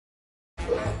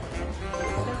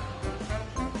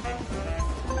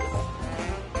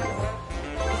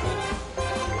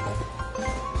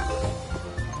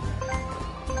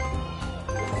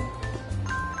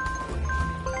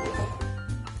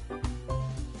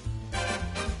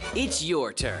It's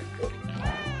your turn.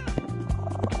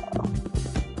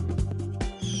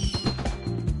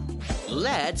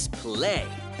 Let's play.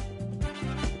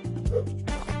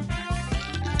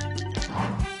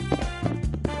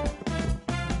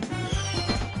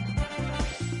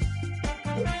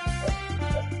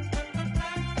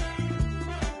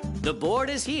 The board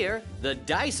is here. The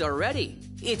dice are ready.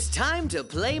 It's time to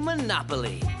play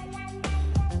Monopoly.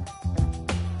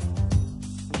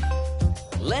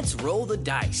 Let's roll the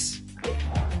dice.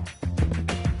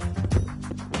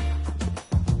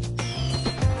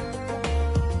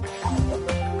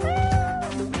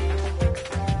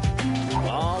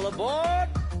 All aboard!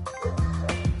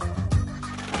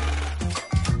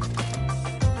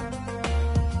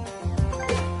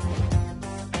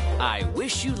 I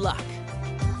wish you luck.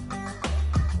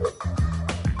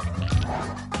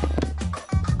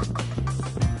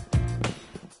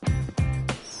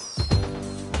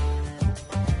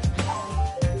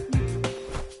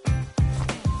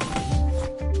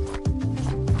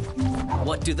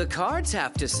 What do the cards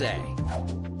have to say?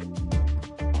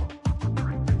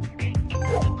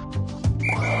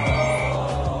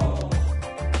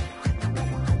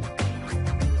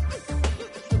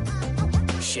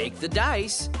 Shake the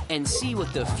dice and see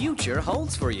what the future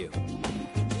holds for you.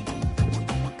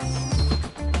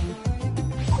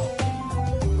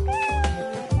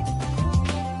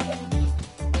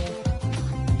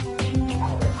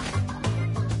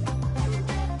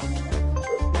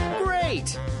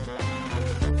 Great!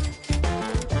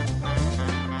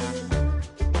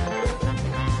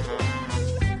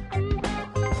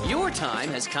 Your time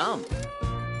has come.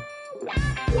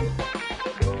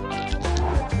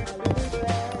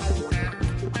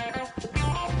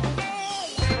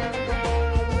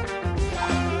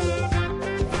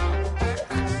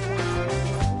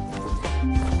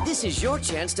 This is your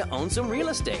chance to own some real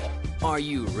estate. Are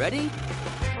you ready?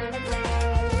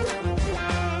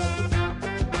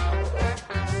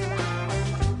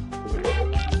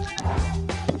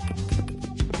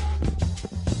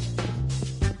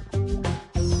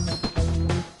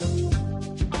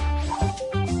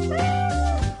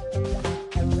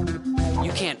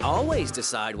 You can't always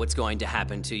decide what's going to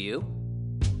happen to you.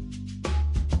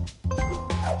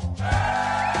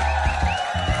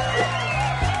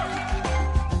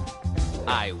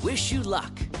 I wish you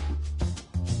luck.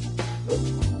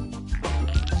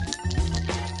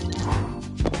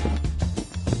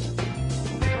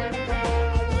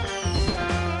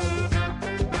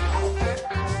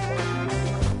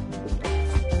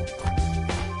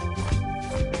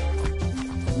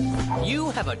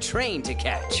 You have a train to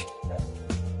catch.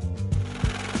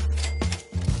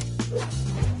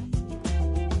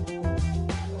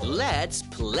 Let's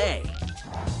play.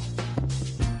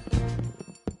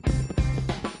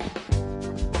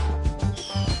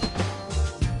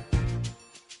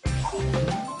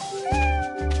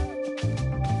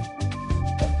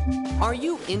 Are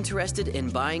you interested in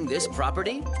buying this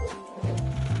property?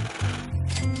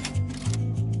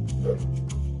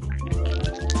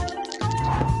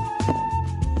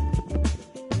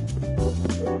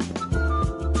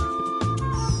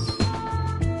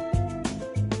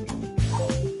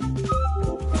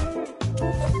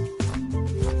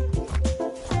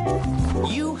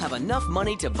 You have enough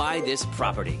money to buy this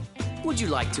property. Would you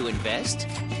like to invest?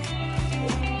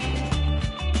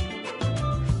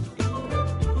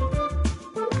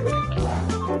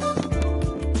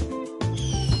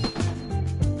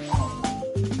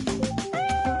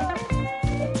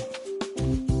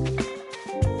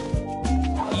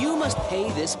 You must pay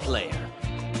this player.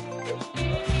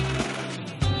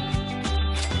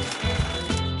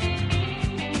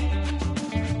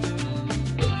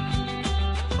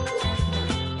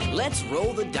 Let's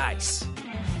roll the dice.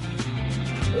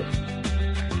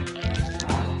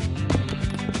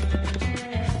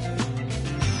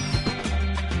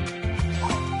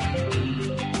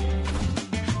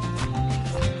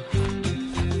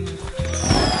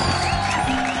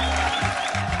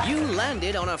 You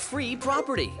landed on a free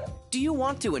property. Do you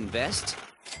want to invest?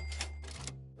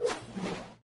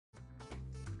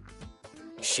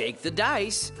 Shake the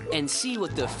dice and see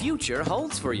what the future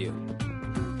holds for you.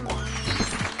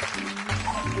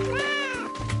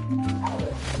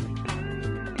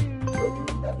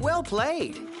 Well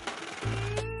played.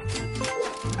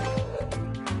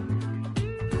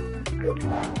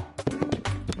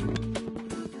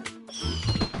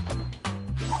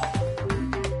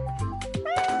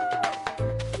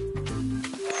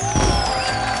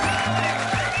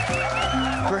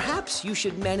 Perhaps you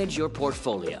should manage your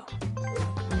portfolio.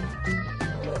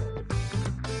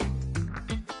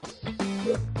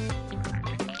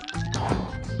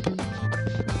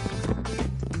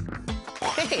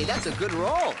 Hey, that's a good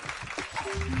roll.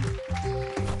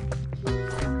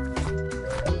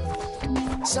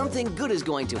 Something good is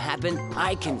going to happen.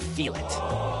 I can feel it.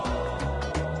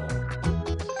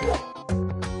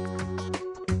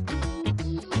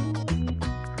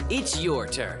 It's your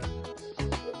turn.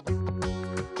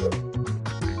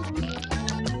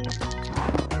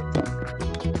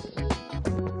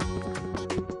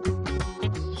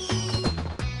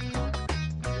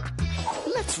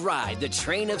 Let's ride the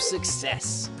train of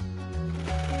success.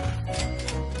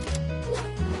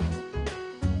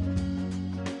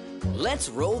 Let's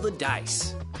roll the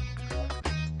dice.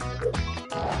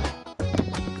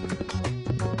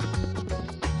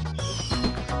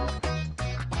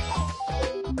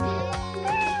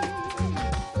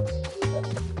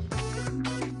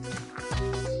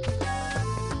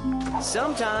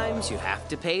 Sometimes you have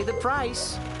to pay the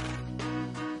price.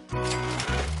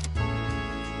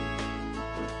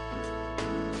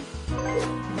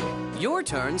 Your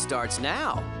turn starts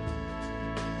now.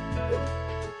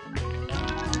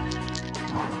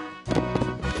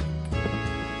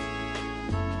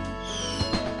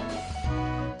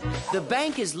 The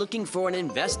bank is looking for an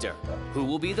investor. Who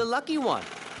will be the lucky one?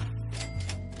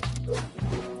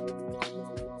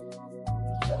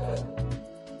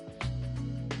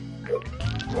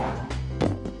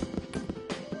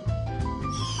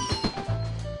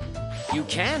 You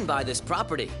can buy this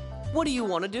property. What do you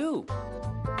want to do?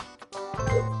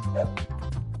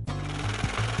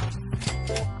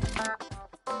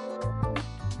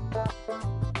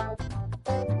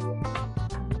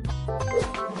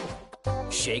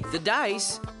 Shake the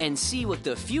dice and see what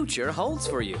the future holds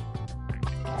for you.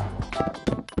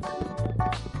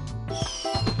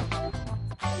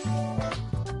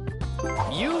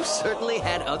 You certainly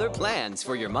had other plans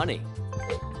for your money.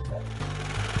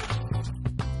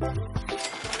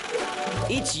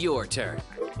 It's your turn.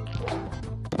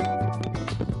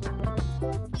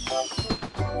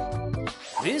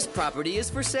 This property is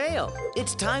for sale.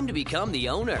 It's time to become the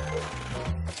owner.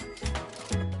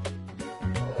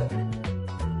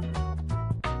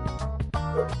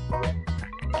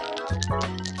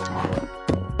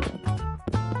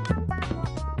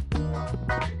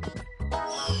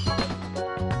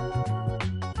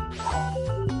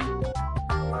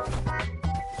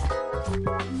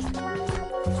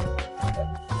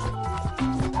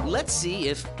 Let's see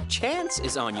if chance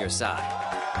is on your side.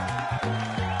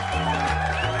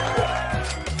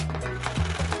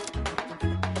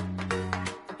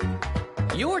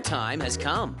 Your time has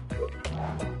come.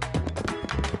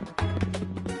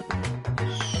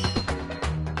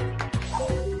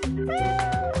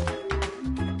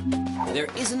 There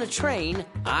isn't a train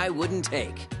I wouldn't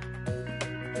take.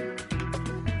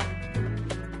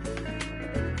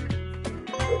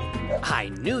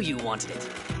 I knew you wanted it.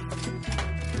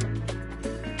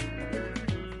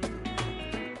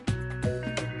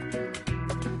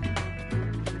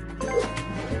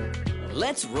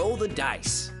 Let's roll the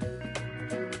dice.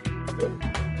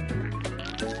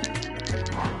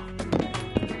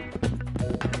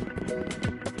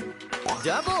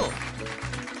 Double.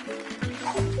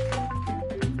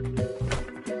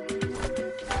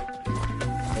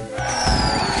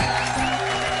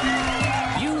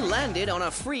 You landed on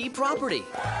a free property.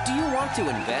 Do you want to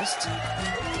invest?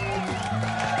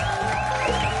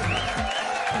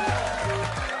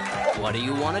 What do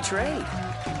you want to trade?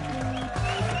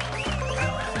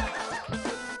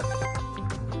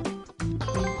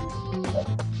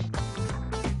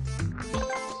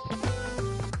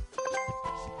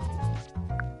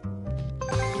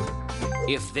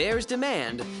 If there's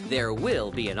demand, there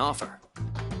will be an offer.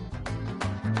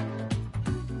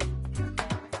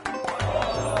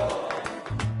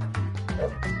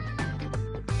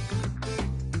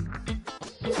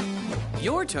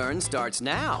 Your turn starts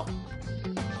now.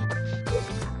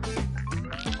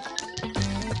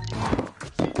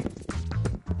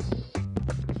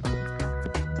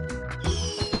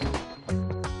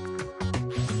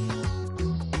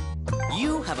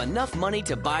 You have enough money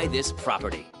to buy this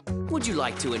property. Would you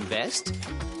like to invest?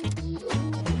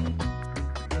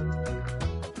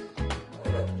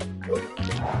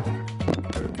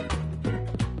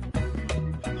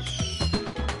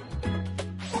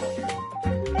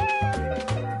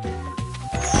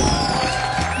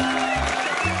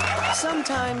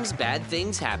 Sometimes bad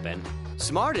things happen.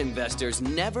 Smart investors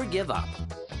never give up.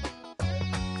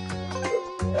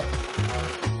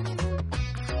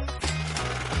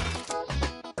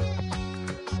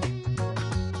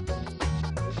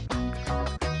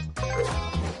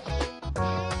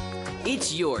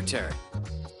 It's your turn.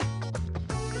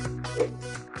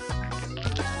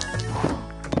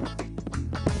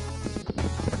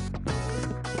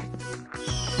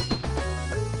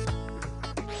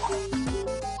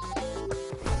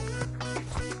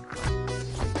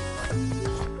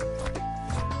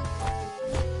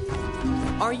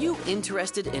 Are you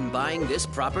interested in buying this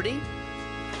property?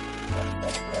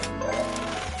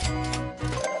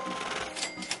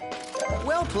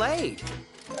 Well played.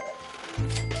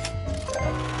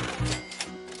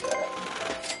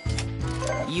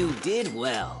 You did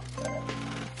well.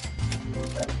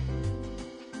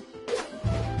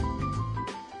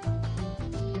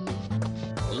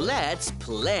 Let's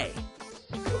play.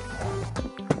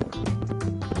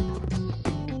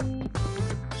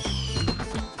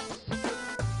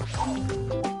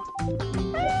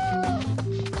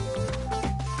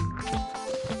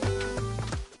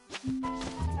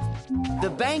 The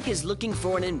bank is looking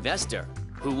for an investor.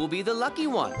 Who will be the lucky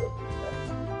one?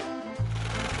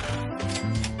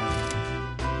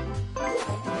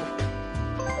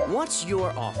 What's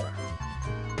your offer?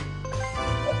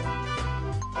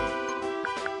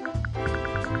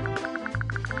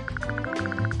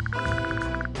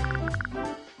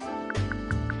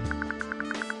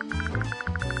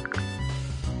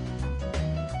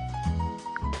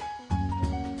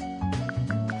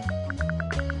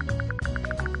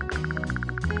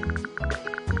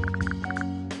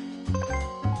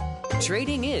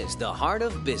 Trading is the heart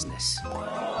of business.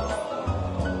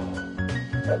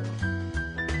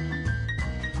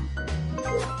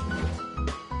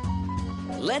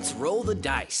 Let's roll the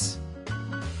dice.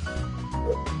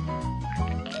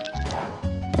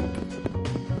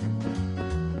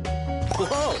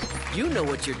 Whoa, you know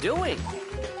what you're doing.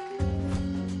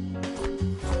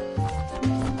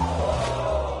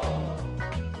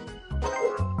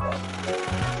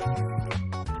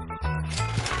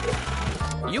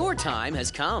 Your time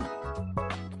has come.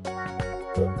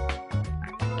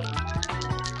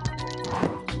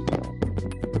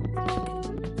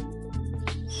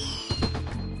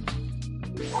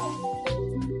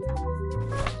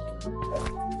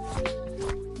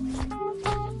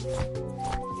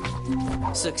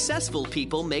 Successful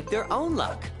people make their own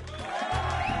luck.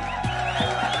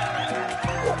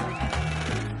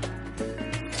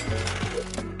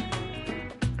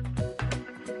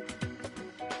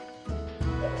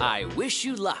 I wish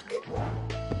you luck.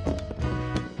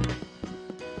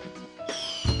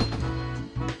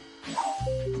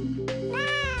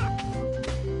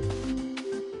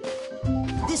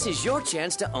 This is your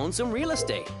chance to own some real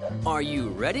estate. Are you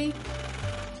ready?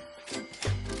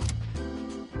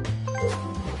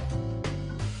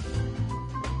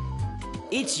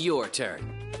 It's your turn.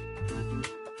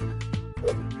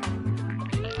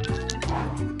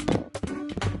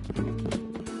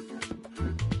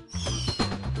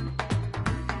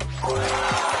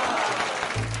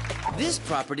 This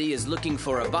property is looking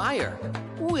for a buyer.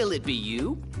 Will it be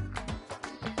you?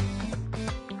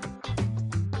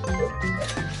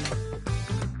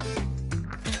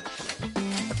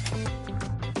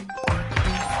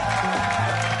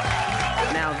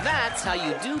 Now that's how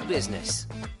you do business.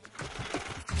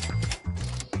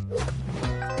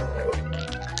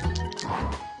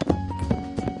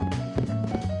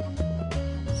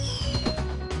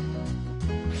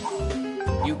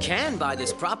 You can buy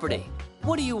this property.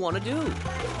 What do you want to do?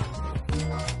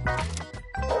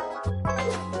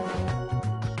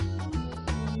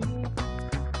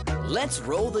 Let's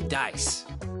roll the dice.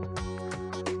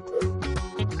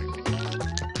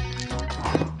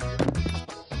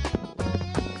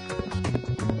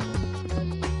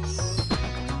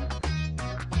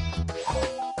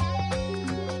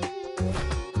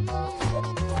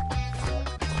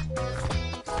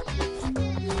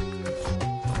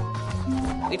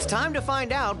 It's time to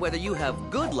find out whether you have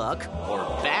good luck or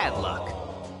bad luck.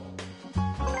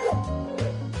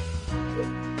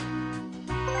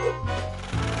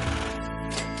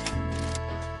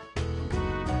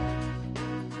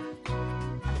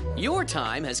 Your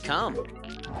time has come.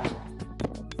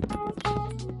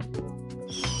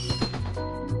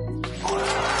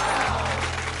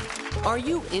 Are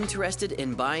you interested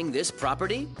in buying this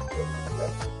property?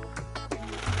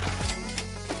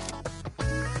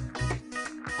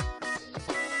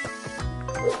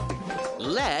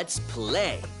 Let's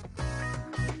play.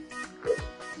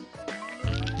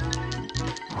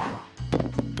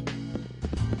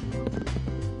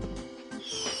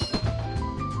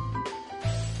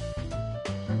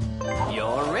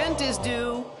 Your rent is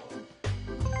due.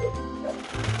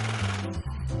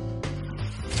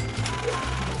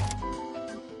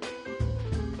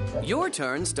 Your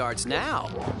turn starts now.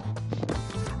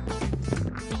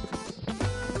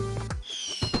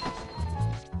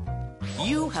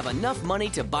 You have enough money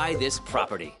to buy this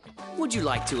property. Would you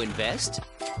like to invest?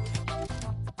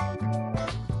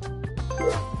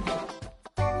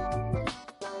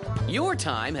 Your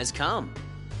time has come.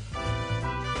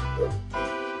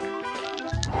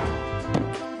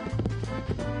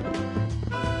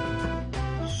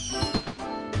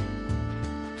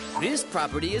 This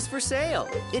property is for sale.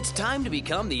 It's time to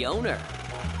become the owner.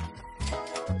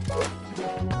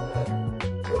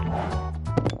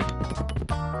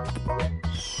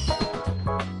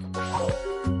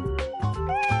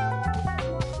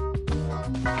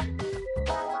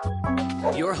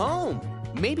 You're home.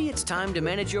 Maybe it's time to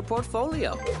manage your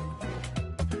portfolio.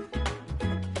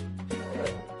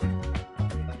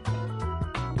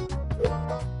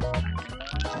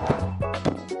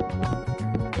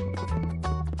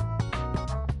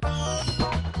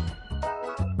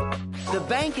 The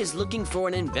bank is looking for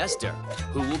an investor.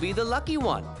 Who will be the lucky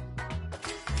one?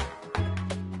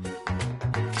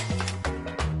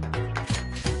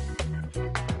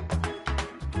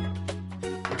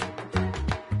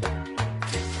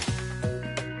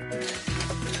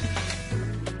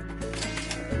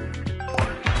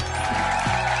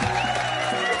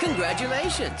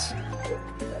 Congratulations!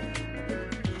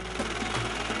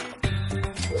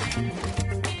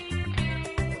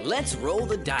 Let's roll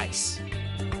the dice.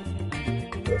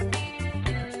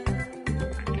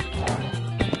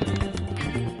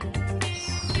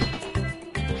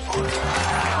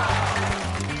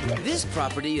 This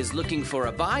property is looking for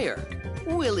a buyer.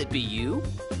 Will it be you?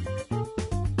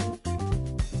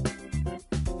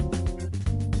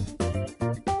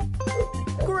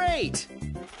 Great!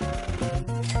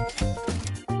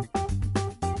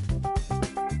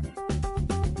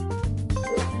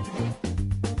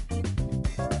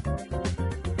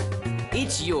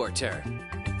 It's your turn.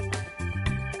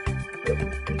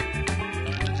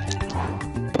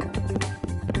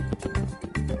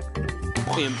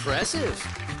 Impressive.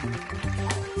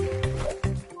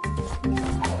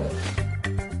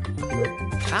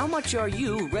 How much are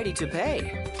you ready to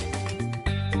pay?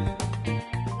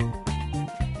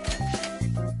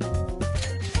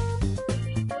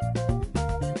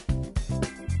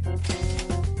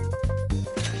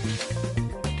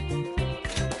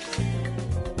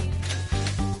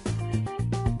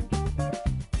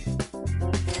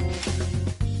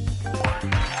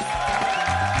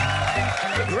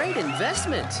 Great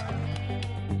investment.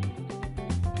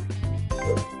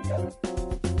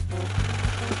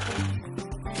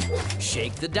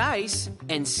 Shake the dice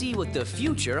and see what the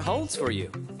future holds for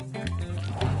you.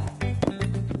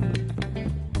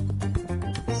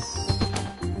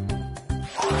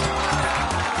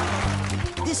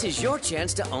 This is your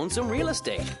chance to own some real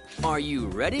estate. Are you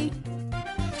ready?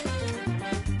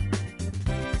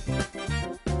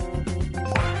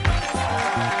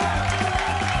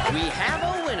 We have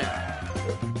a winner.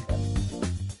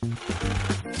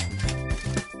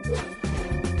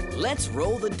 Let's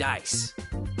roll the dice.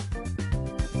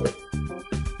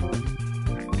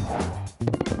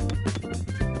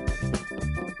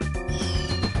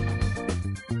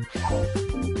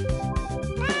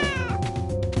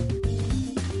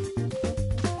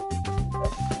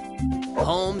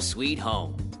 Home sweet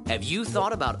home. Have you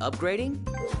thought about upgrading?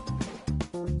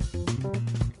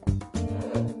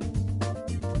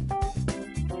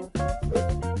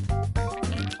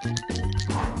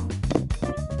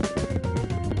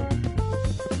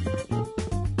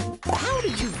 How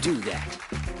did you do that?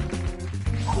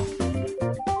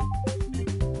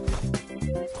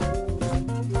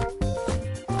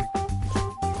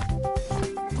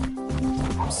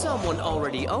 Someone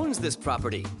already owns this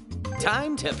property.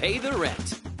 Time to pay the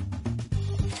rent.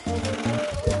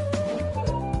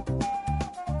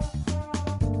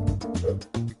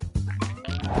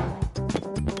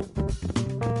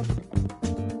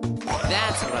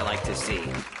 That's what I like to see.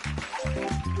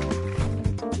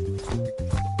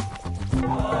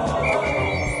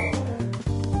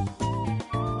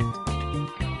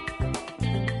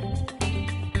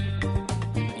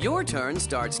 Your turn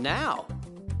starts now.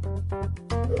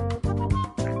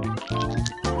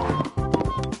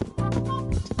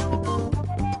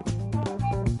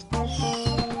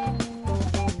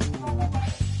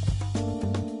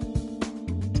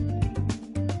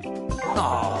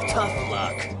 Oh, tough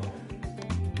luck.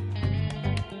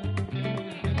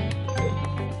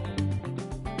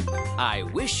 I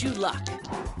wish you luck.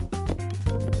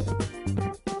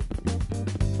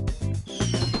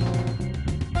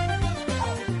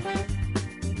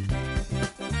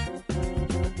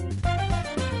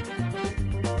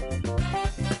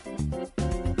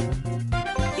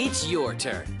 It's your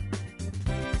turn.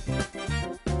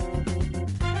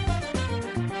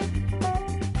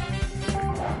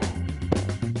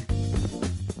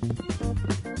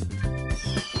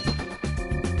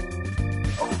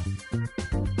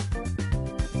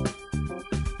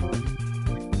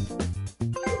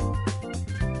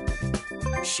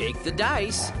 Shake the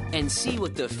dice and see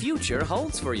what the future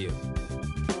holds for you.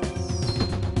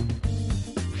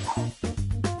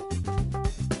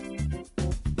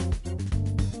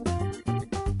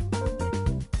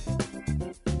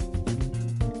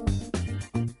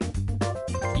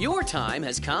 Your time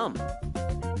has come.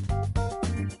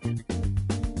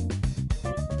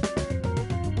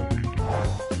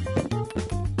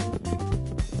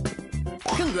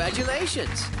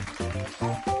 Congratulations!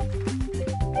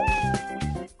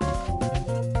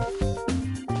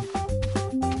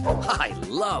 I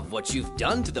love what you've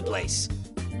done to the place.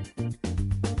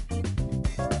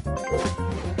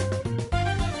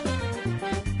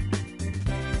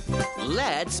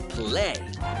 Let's play.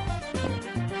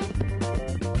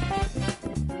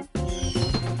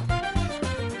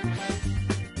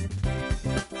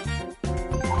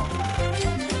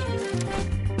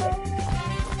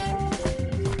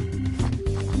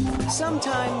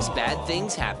 Sometimes bad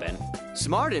things happen.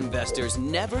 Smart investors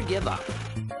never give up.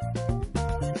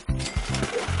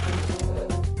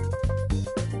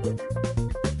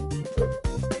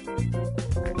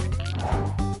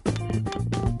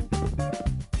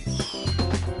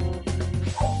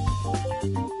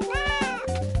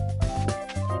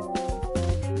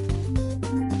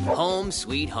 Home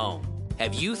sweet home.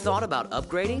 Have you thought about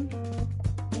upgrading?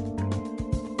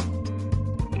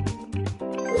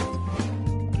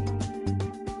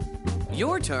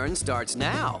 Your turn starts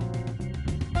now.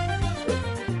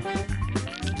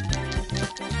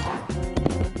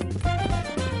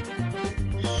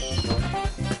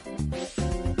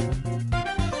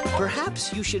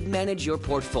 Perhaps you should manage your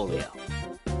portfolio.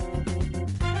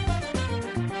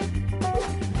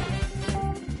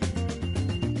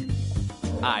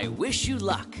 I wish you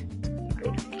luck.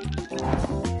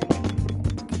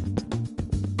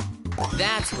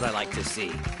 That's what I like to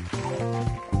see.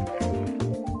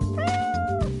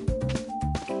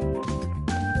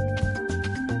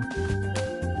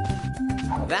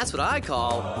 That's what I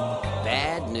call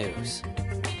bad news.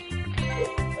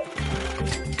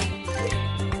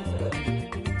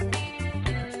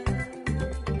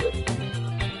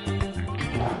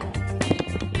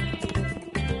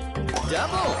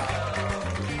 Double!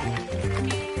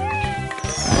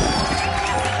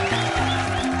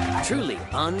 Truly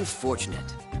unfortunate.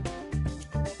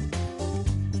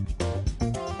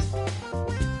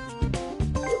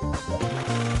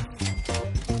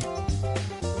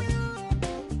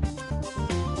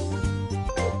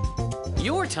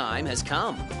 Your time has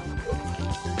come.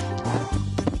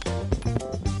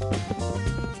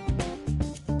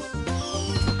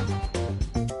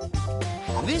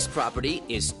 This property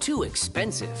is too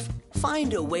expensive.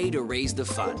 Find a way to raise the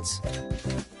funds.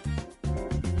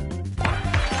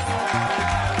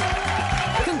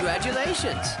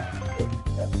 Congratulations!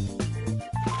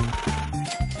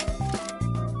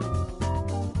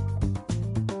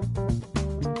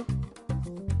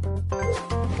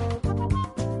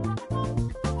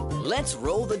 Let's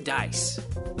roll the dice.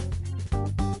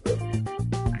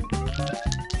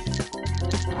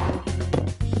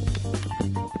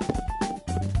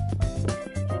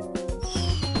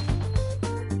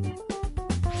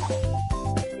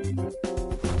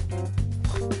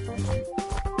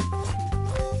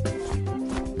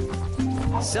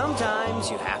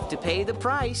 Sometimes you have to pay the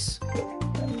price.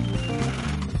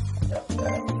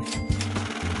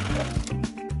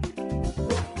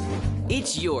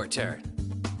 It's your turn.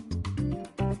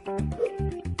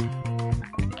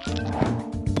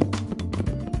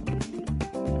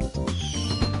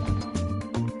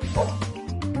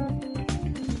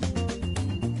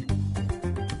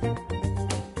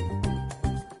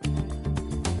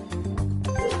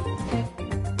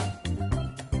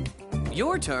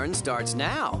 Your turn starts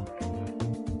now.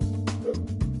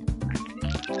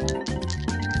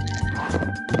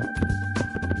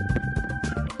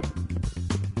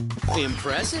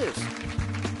 Impressive.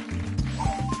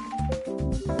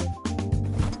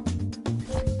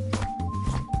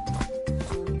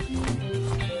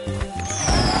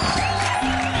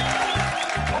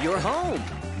 You're home.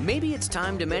 Maybe it's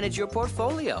time to manage your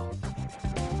portfolio.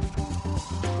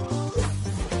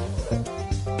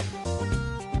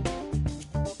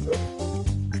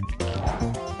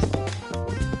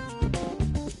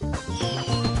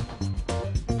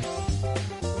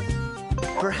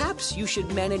 Perhaps you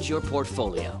should manage your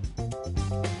portfolio.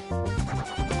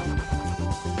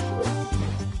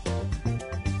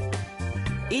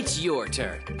 It's your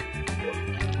turn.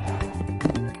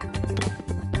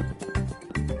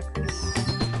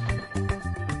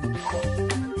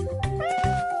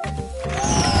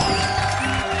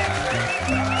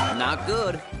 Not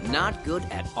good. Not good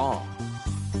at all.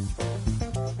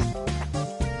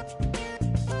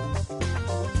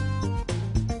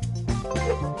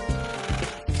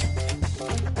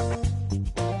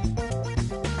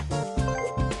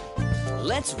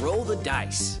 Let's roll the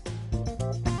dice.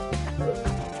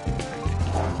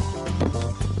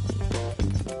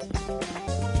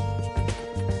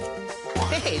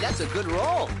 That's a good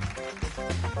roll.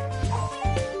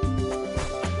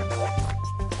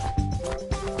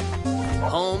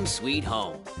 Home sweet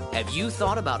home. Have you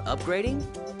thought about upgrading?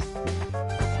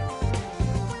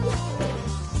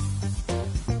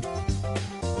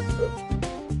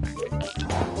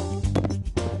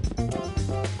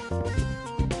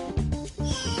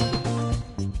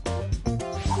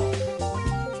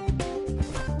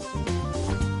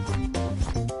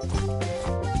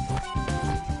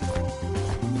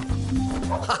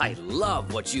 I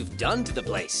love what you've done to the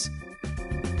place.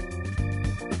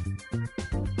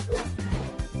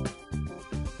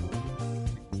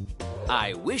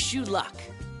 I wish you luck.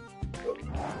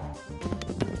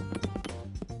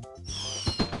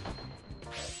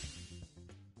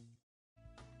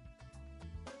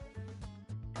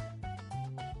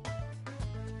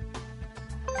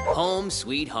 Home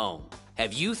sweet home.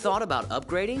 Have you thought about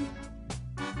upgrading?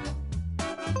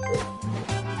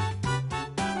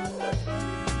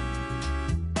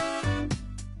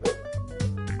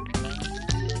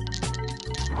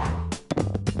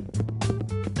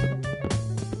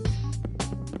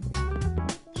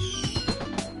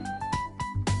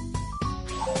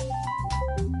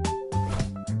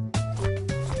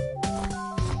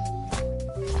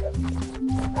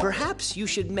 Perhaps you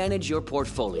should manage your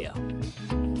portfolio.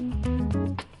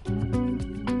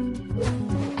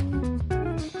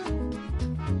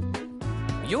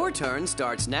 Your turn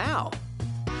starts now.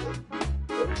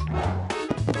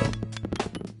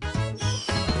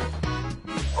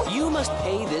 You must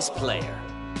pay this player.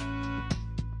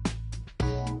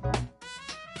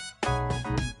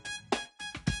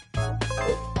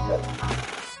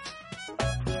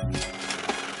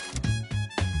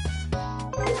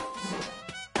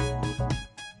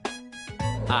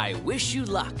 I wish you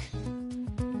luck.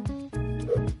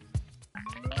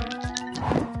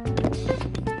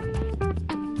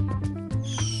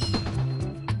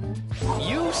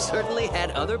 You certainly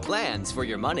had other plans for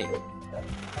your money.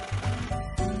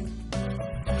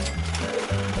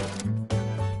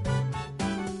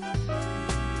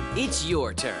 It's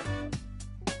your turn.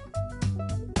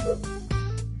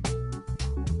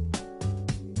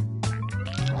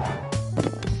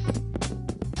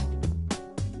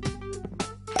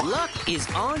 Luck is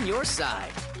on your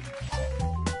side.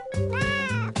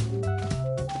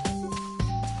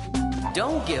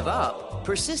 Don't give up.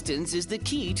 Persistence is the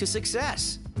key to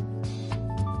success.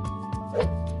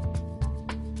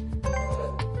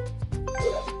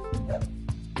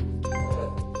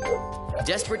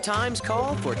 Desperate times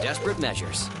call for desperate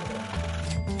measures.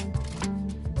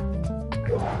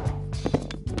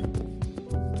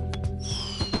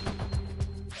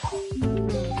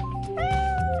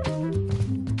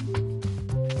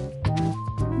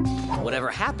 Whatever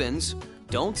happens,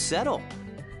 don't settle.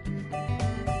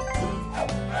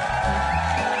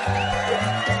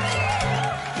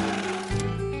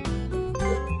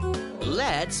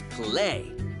 Let's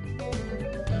play.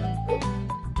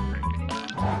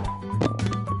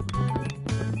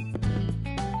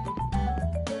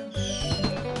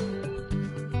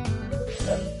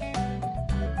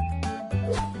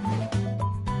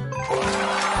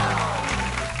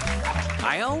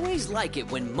 I always like it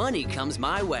when money comes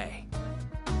my way.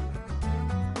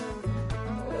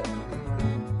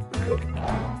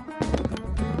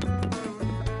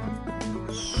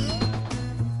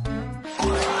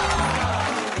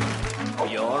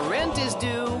 Your rent is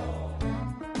due.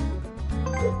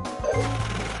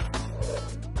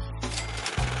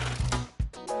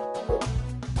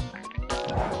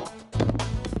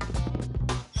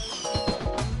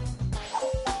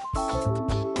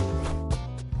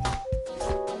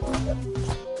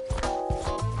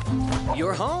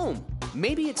 You're home.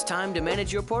 Maybe it's time to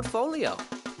manage your portfolio.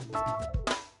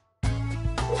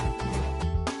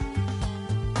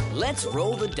 Let's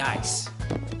roll the dice.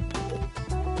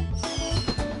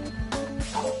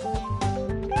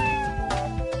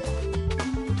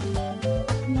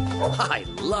 I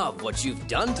love what you've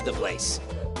done to the place.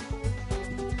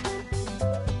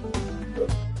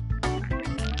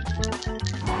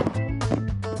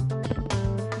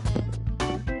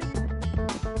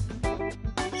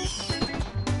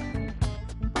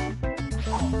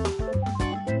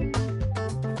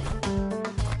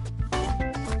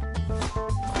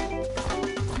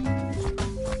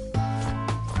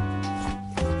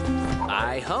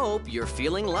 I hope you're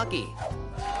feeling lucky.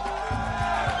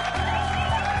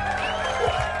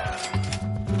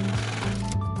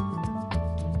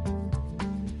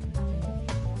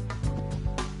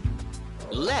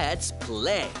 Let's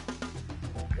play.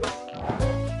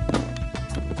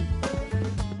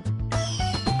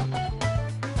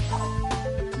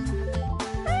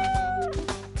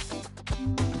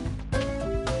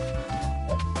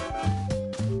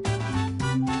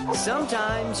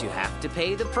 Sometimes you have to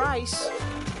pay the price.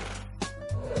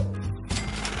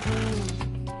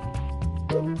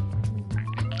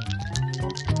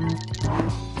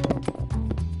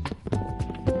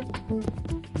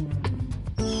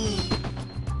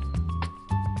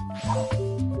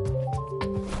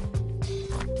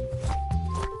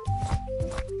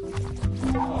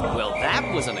 Well,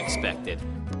 that was unexpected.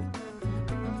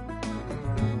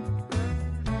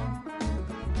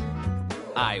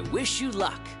 I wish you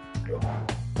luck.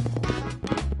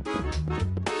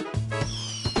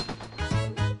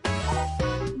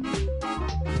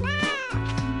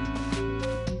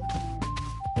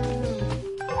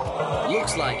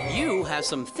 Looks like you have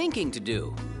some thinking to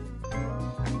do.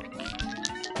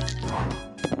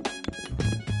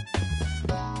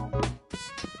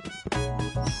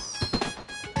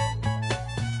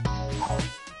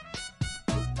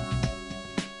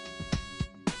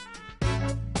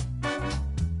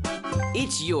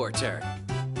 It's your turn.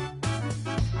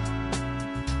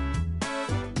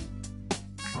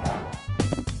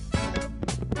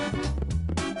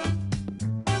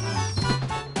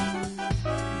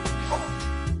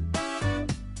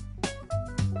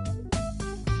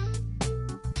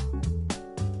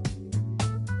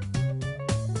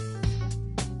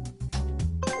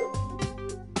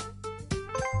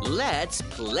 Let's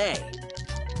play.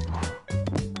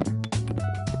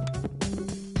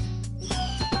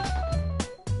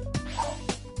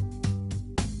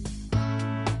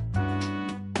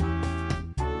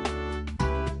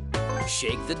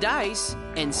 Shake the dice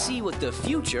and see what the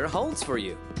future holds for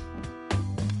you.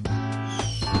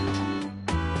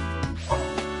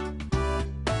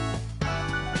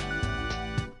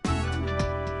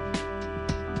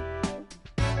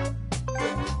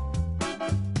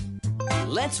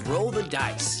 Let's roll the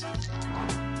dice.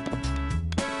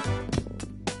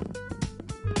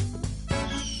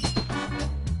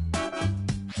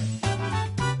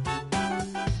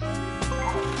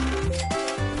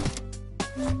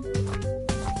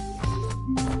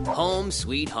 Home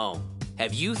sweet home.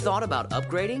 Have you thought about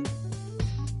upgrading?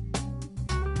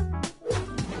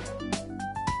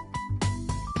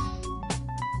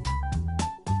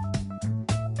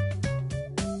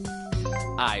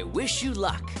 I wish you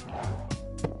luck.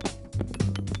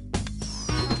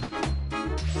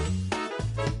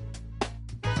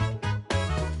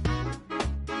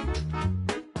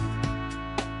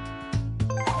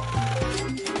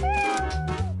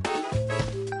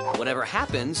 Whatever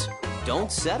happens,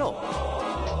 don't settle.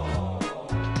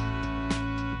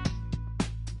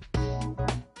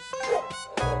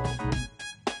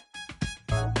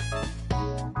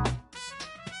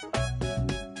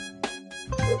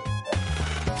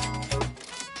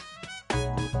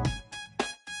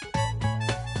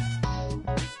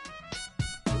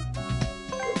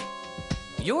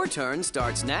 Your turn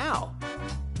starts now.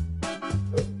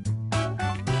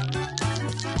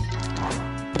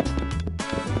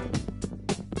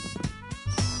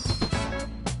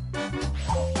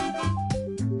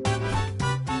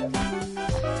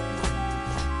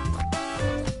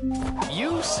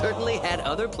 You certainly had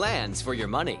other plans for your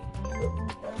money.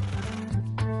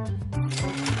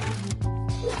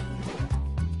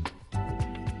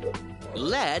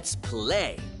 Let's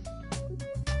play.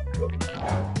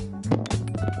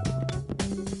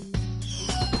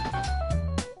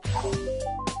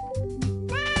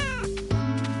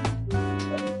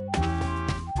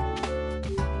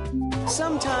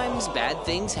 Sometimes bad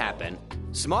things happen.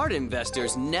 Smart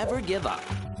investors never give up.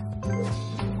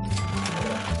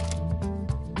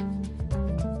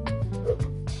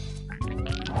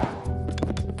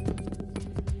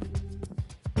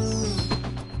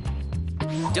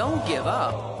 Don't give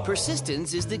up.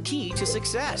 Persistence is the key to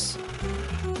success.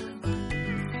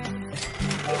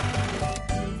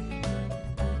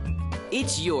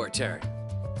 It's your turn.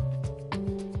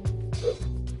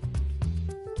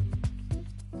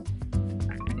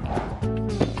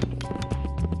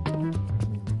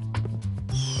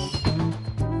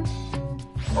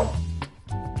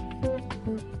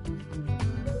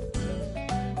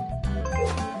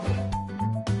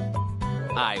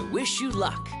 I wish you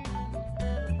luck.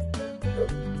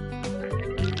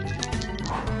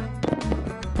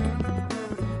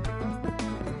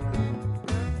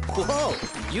 Whoa,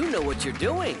 you know what you're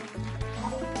doing.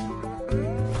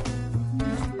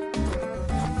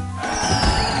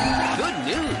 Good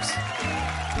news.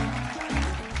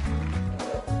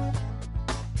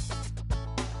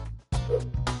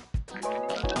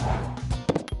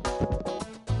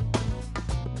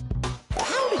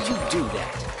 How did you do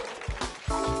that?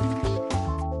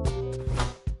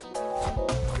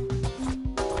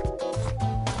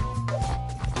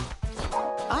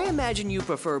 I imagine you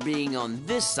prefer being on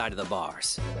this side of the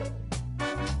bars.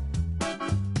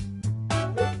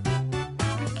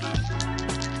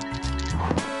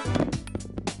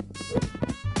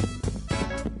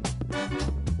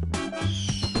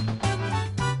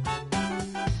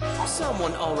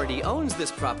 Someone already owns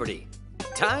this property.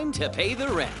 Time to pay the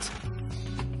rent.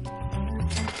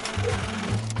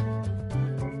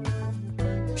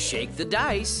 Shake the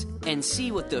dice and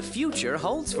see what the future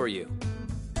holds for you.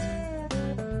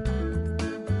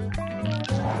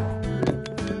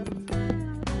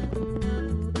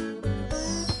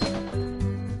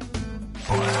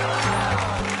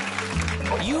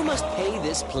 You must pay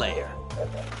this player.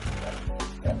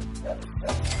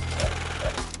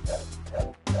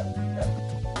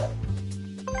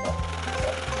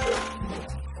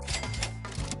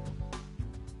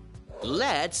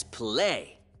 Let's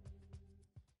play.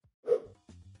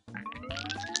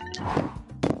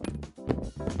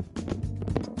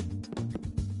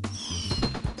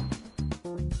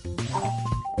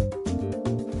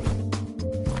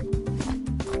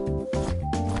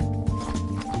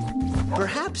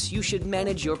 Perhaps you should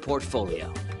manage your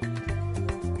portfolio.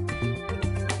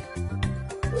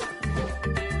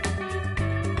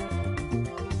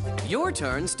 Your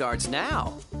turn starts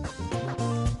now.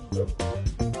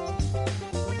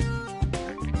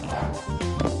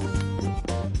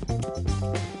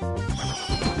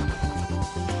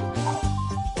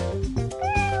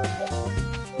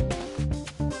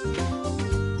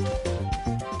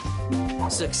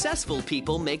 Successful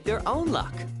people make their own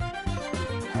luck.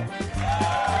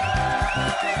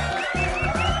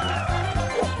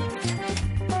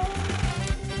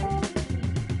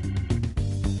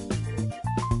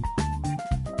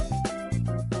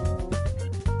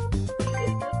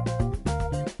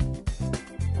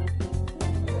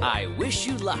 I wish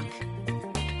you luck.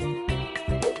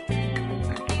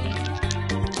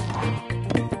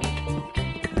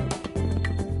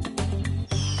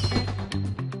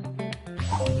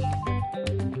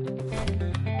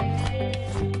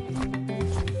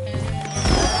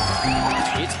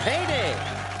 It's payday!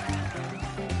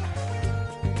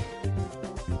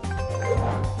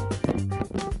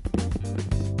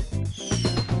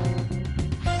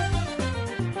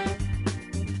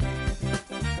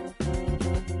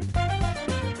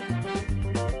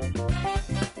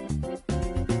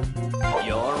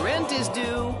 Your rent is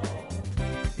due.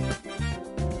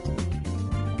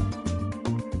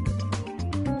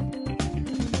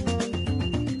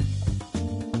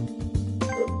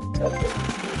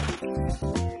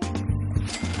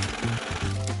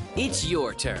 It's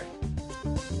your turn.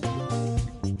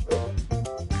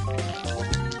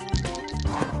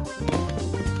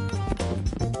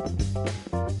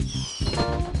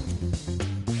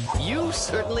 You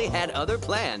certainly had other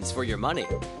plans for your money.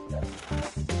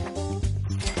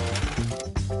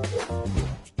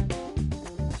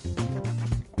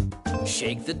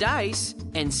 Shake the dice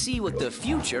and see what the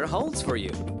future holds for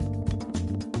you.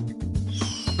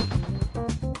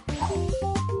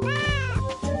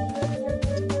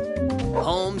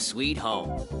 Home sweet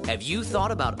home. Have you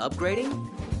thought about upgrading?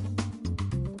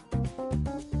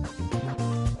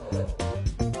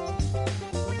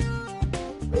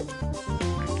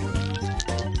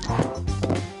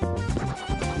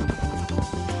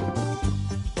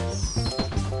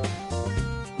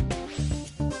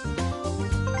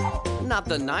 Not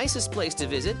the nicest place to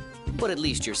visit, but at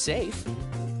least you're safe.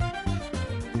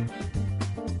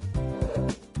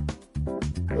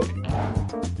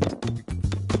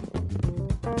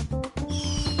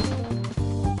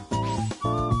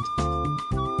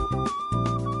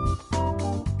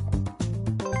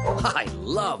 I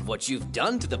love what you've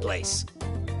done to the place.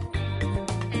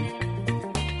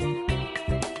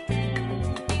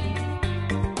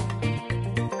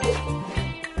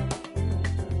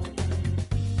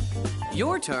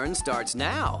 Your turn starts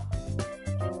now.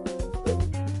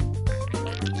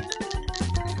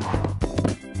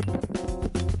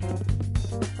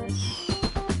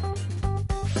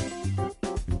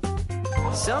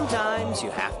 Sometimes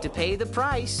you have to pay the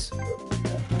price.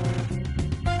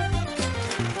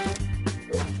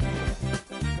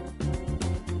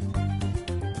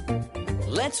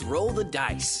 Let's roll the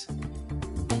dice.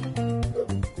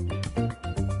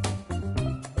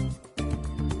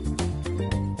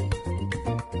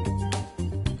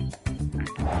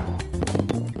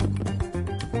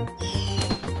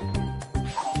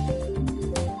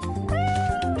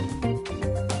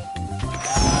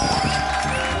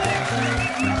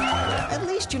 At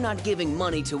least you're not giving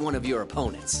money to one of your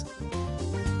opponents.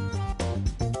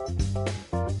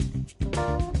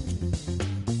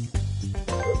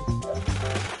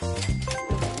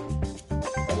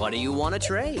 What do you want to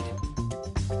trade?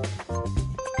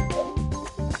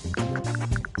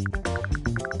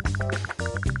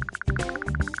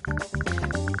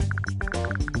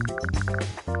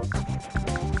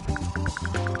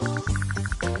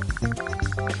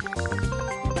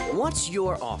 What's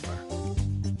your offer?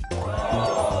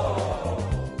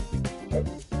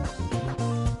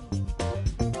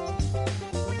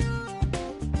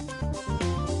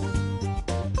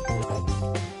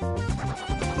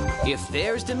 If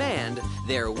there's demand,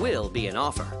 there will be an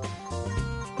offer.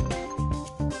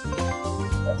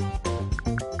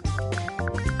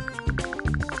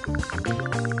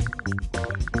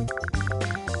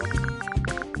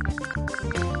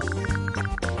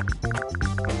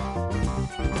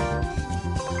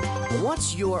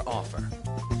 What's your offer?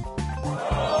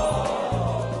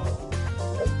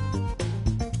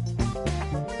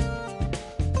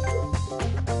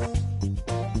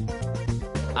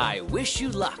 I wish you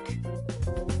luck.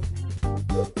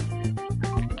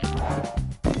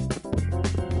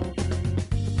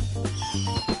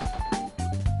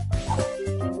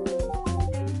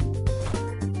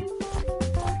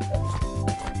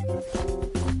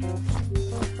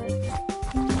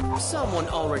 Someone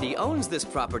already owns this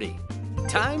property.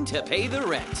 Time to pay the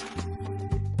rent.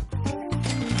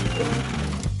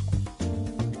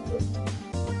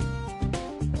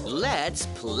 Let's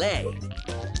play.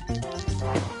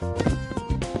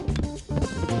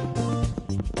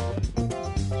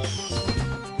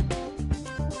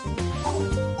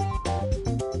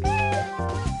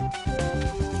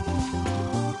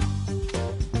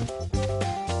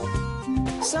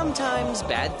 Sometimes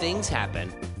bad things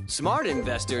happen. Smart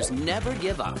investors never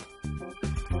give up.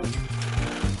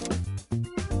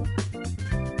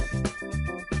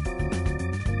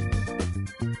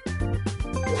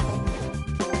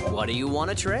 What do you want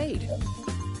to trade?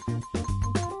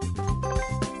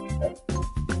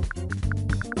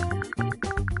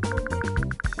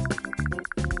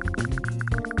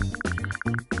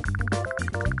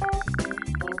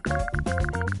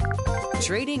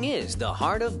 Trading is the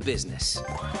heart of business.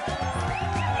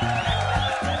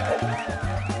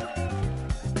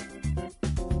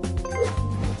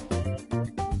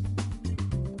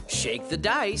 Shake the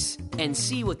dice and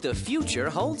see what the future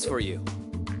holds for you.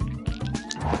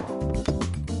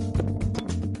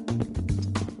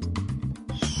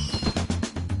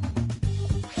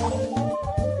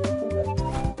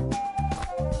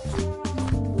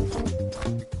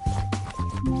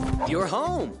 You're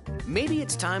home. Maybe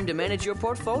it's time to manage your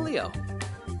portfolio.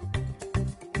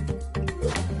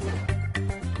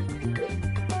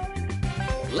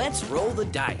 Let's roll the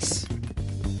dice.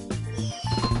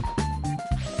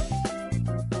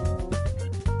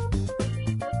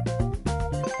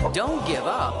 Don't give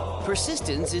up.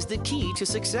 Persistence is the key to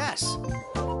success.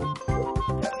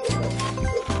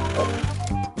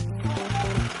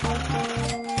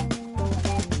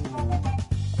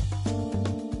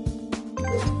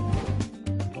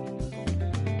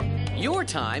 Your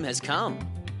time has come.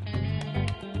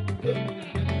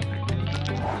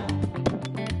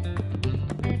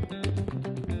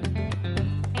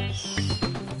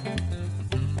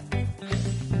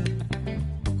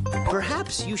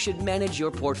 Perhaps you should manage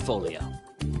your portfolio.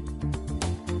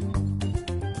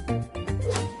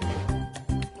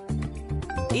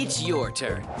 It's your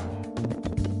turn.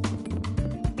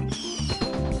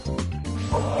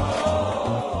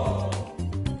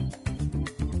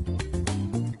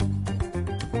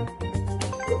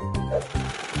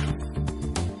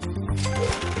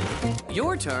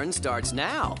 Your turn starts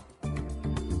now.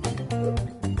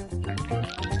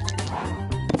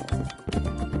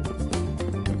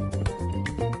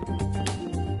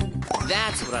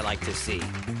 That's what I like to see.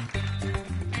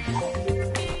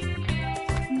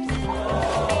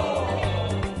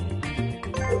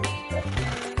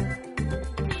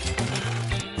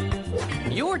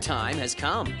 Your time has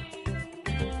come.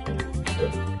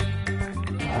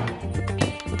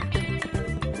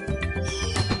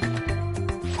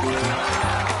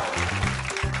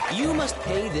 You must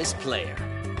pay this player.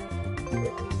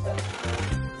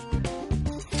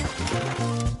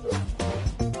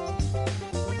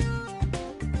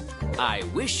 I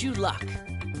wish you luck.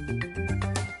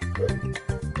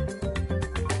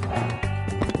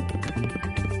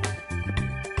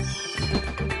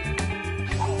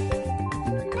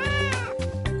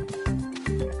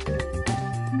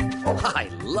 I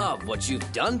love what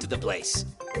you've done to the place.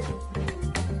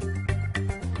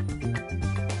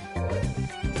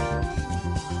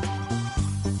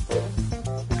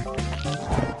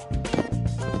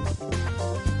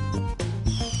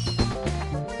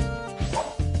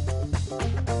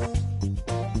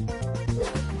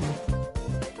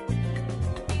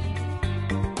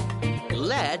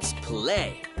 Let's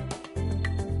play.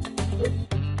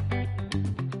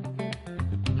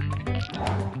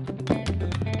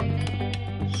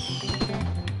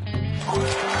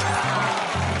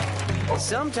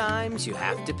 Sometimes you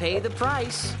have to pay the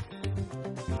price.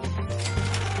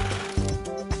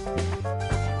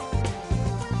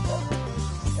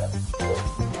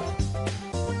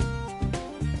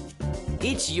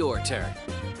 It's your turn.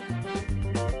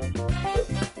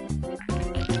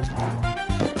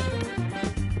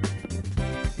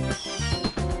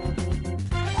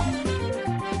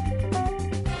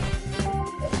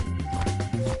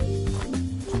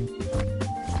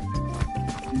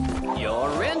 Your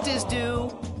rent is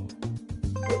due.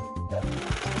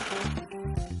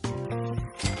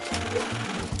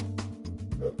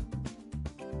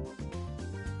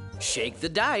 Shake the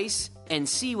dice and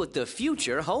see what the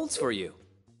future holds for you.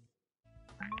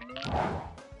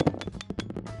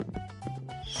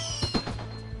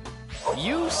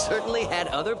 You certainly had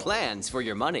other plans for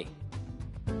your money.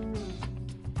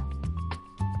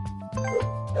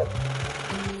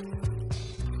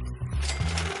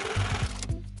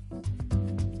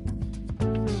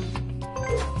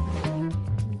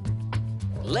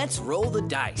 Let's roll the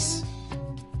dice.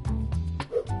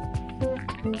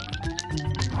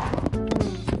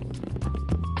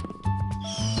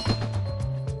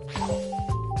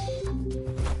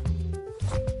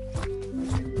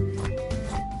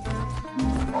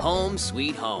 Home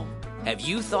sweet home. Have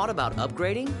you thought about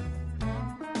upgrading?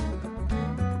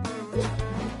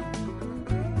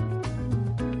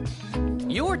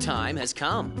 Your time has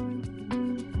come.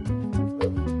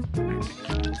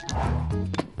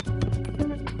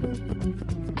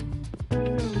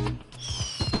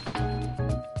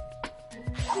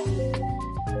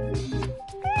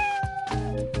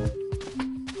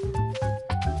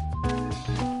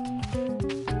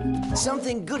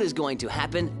 Something good is going to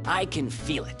happen. I can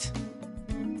feel it.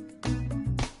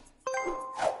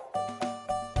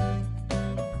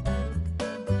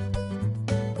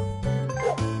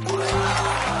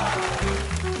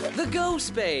 The Go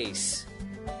Space.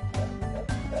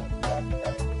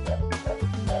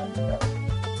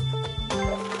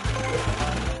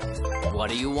 What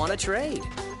do you want to trade?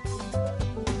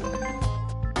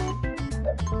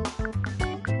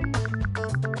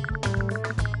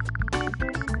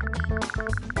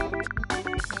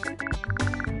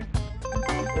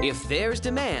 If there's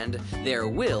demand, there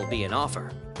will be an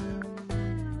offer.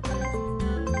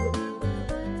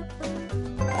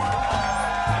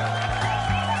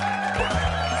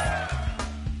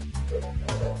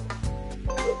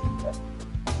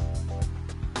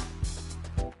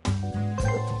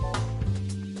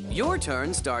 Your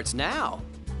turn starts now.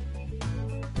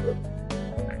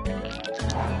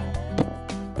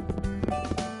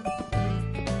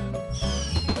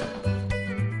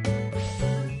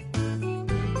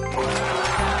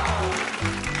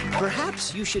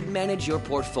 Perhaps you should manage your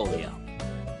portfolio.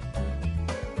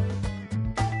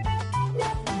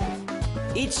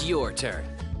 It's your turn.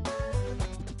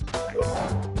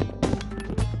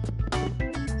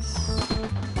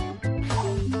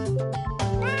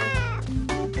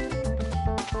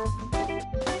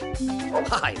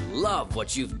 I love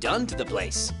what you've done to the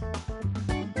place.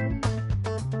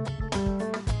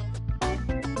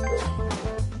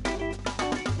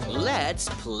 Let's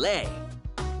play.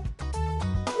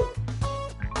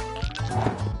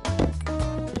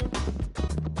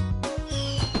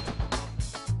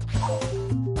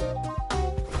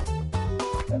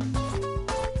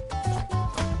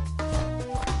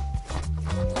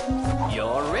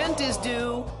 Your rent is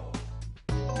due.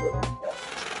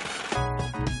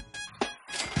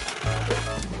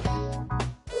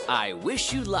 I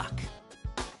wish you luck.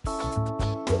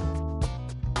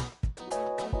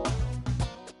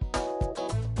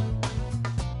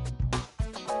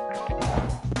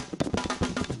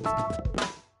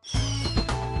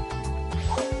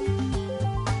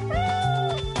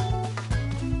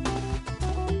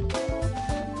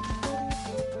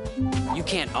 You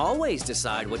can't always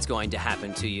decide what's going to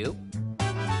happen to you.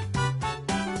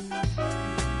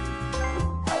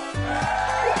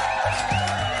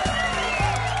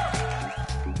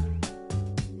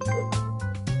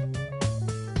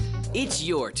 It's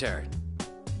your turn.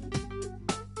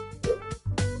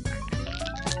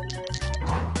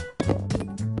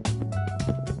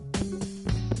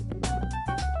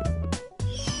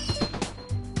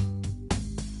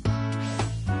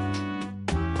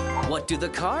 What do the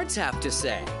cards have to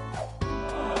say?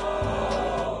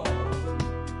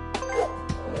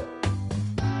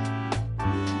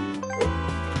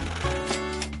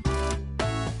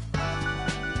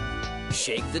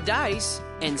 Shake the dice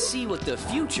and see what the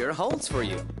future holds for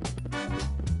you.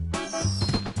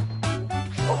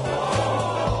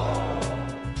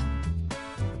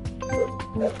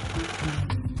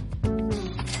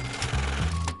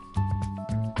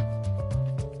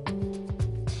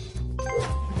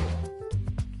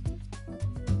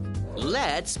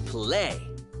 Let's play.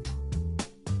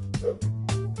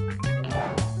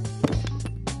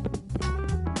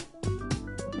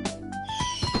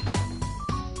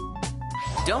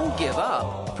 Don't give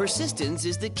up. Persistence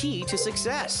is the key to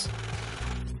success.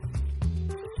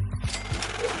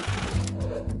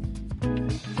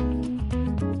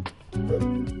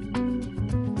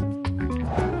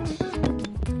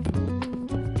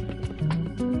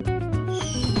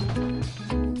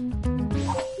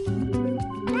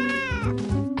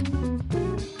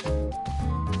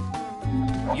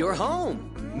 You're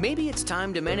home. Maybe it's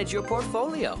time to manage your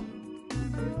portfolio.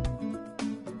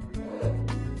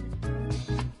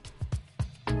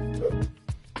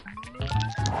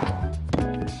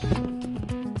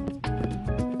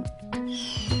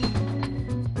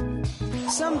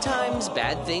 Sometimes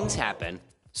bad things happen.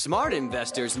 Smart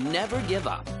investors never give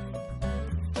up.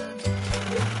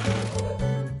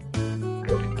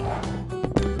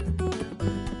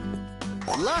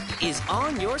 Luck is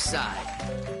on your side.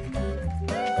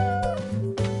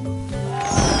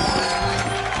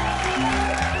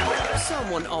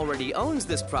 Someone already owns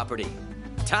this property.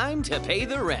 Time to pay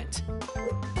the rent.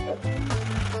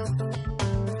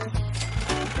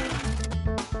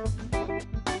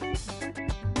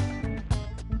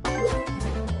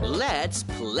 Let's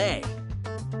play.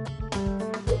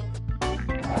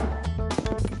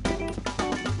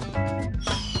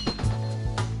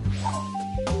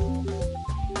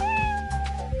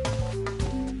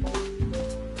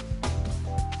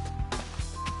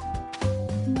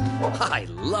 I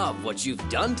love what you've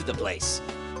done to the place.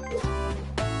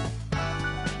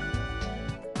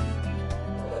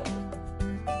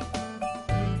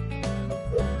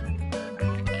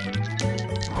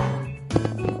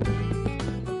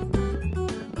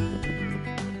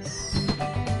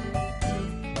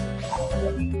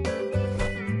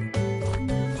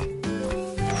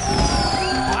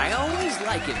 I always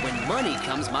like it when money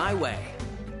comes my way.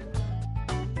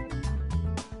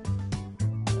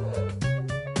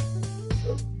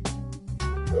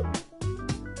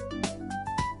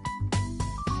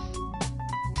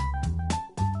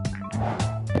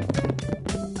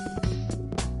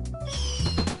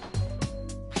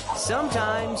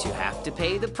 Sometimes you have to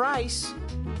pay the price.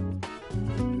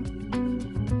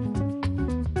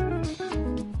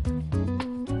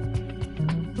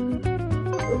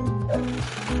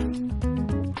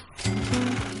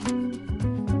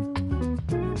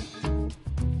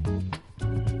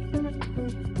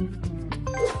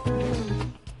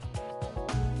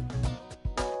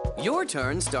 Your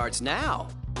turn starts now.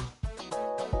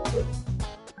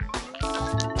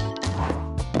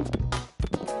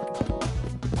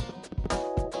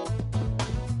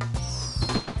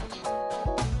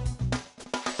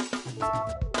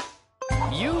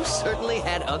 You certainly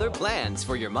had other plans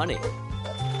for your money.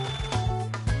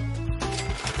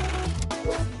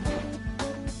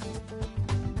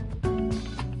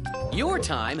 Your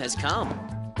time has come.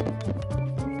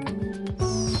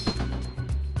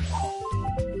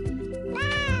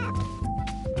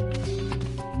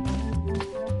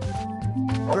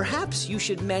 Perhaps you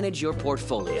should manage your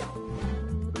portfolio.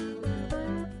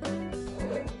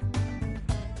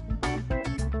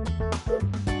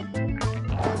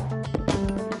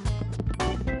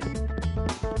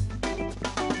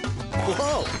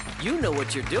 Whoa, you know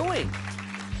what you're doing.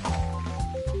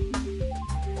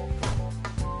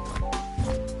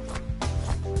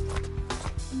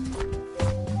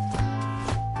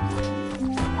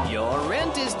 Your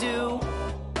rent is due.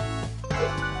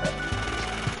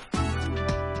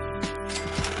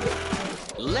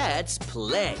 Let's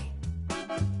play.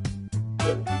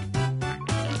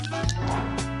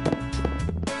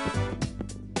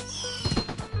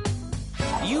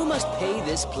 You must pay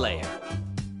this player.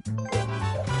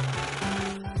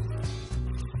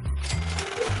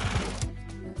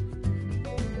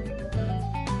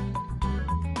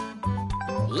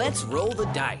 Let's roll the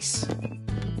dice.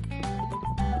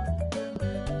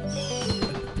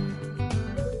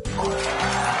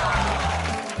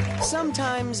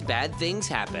 Sometimes bad things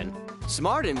happen.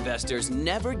 Smart investors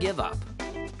never give up.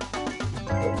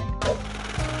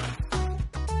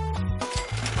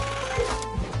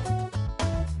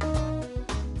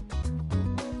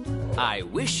 I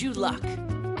wish you luck.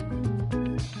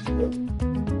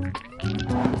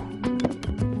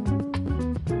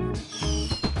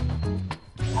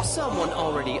 Someone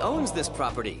already owns this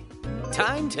property.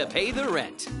 Time to pay the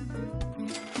rent.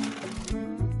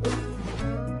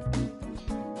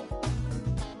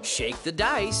 Shake the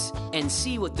dice and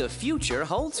see what the future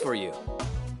holds for you.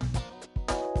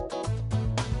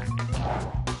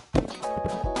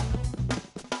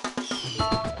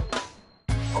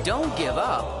 Don't give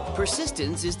up.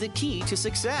 Persistence is the key to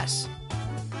success.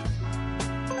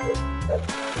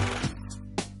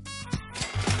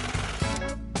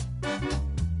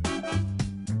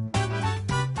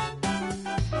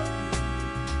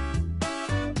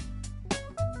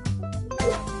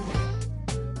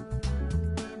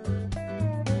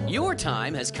 Your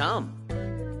time has come.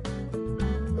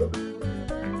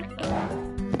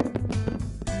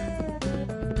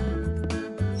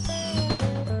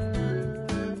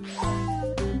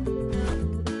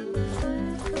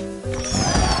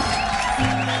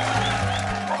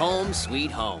 Home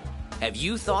sweet home. Have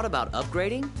you thought about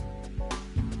upgrading?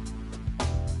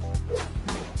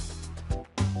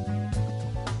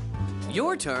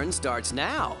 Your turn starts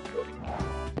now.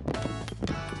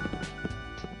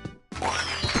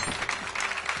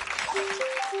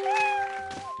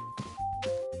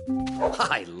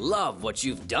 I love what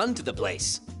you've done to the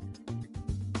place.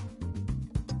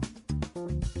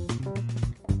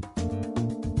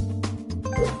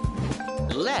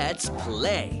 Let's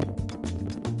play.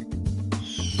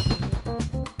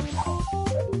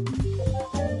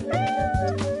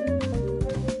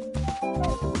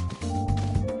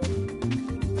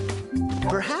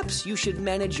 Perhaps you should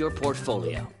manage your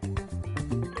portfolio.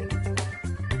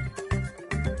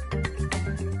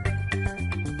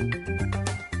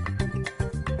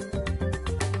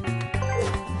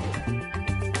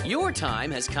 Your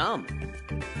time has come.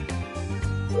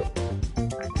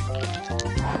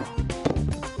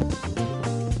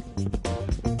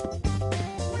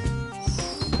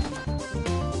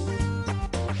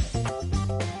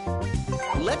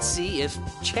 Let's see if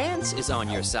chance is on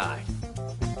your side.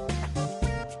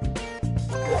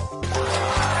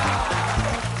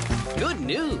 Good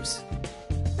news!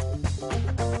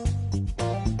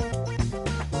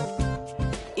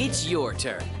 It's your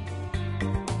turn.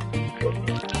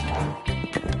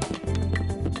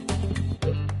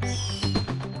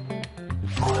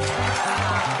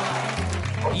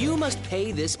 You must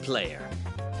pay this player.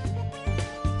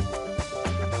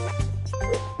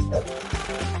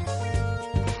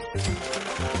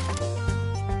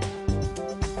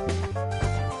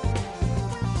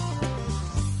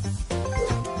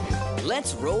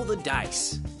 Let's roll the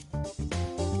dice.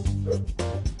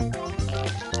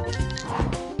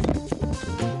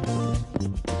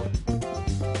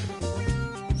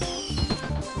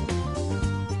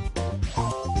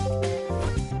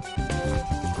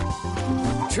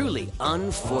 Truly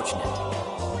unfortunate.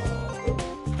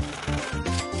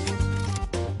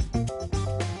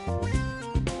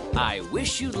 I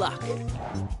wish you luck.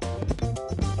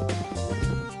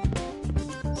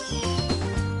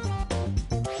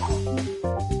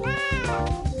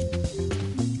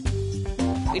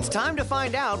 It's time to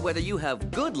find out whether you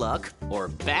have good luck or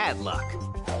bad luck.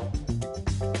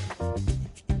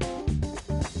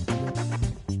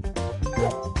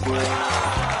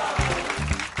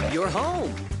 You're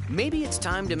home. Maybe it's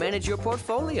time to manage your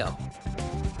portfolio.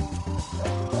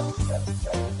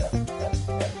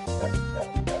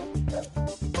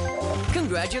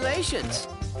 Congratulations!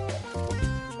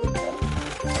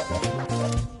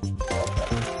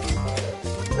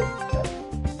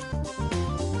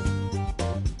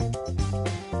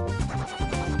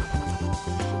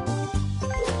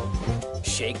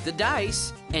 Shake the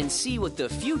dice and see what the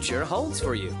future holds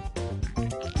for you.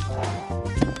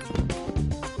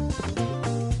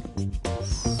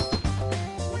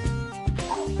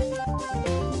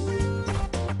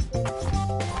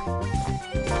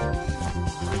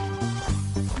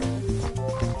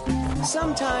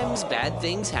 Sometimes bad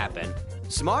things happen.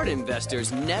 Smart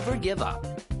investors never give up.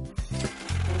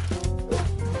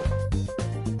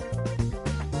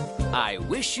 I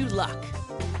wish you luck.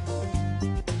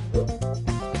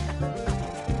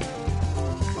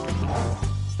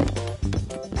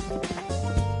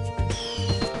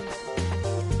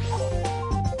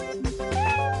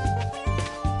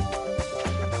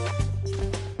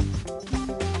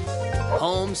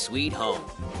 Home sweet home.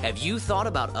 Have you thought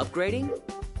about upgrading?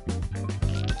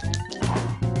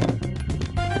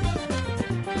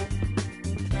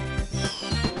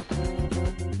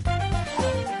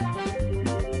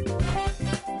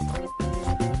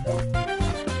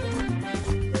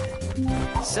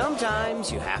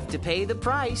 Sometimes you have to pay the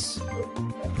price.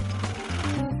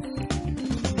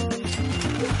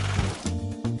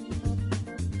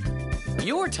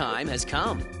 Your time has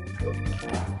come.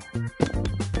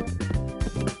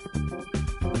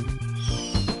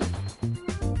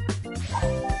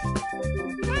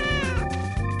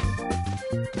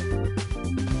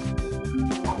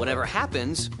 Whatever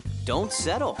happens, don't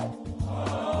settle.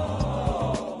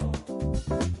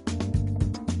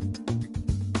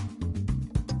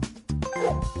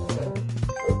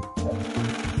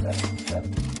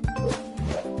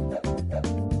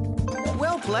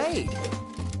 Well played.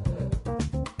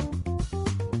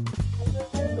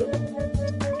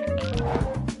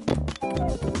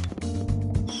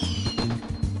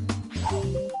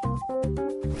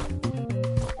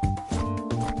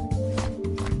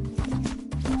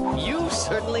 You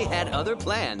certainly had other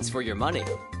plans for your money.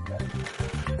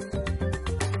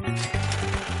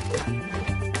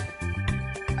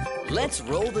 Let's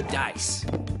roll the dice.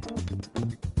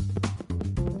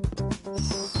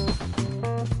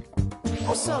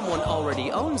 Someone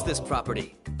already owns this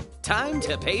property. Time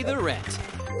to pay the rent.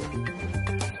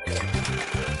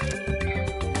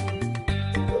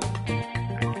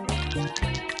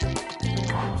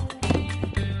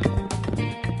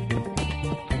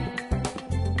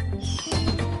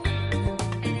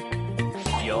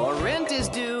 Your rent is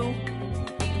due.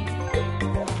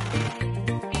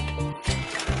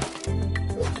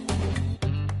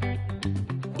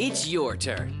 It's your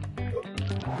turn.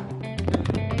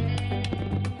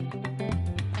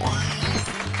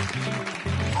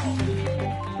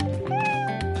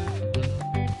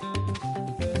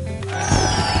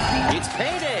 It's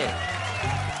payday!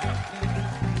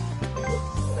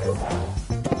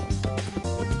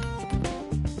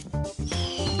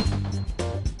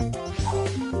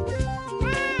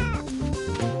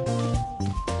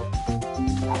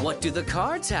 What do the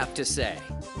cards have to say?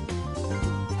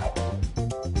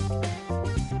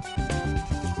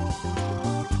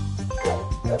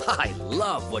 I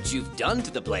love what you've done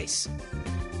to the place.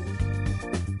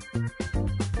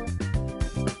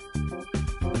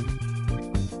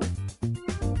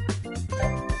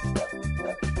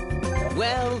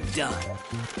 Well done.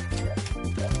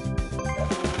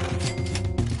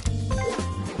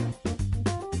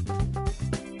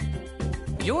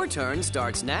 Your turn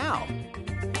starts now.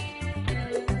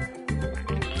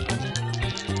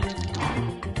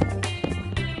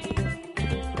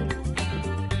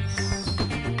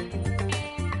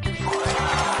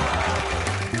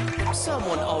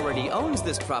 Someone already owns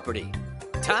this property.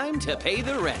 Time to pay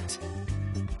the rent.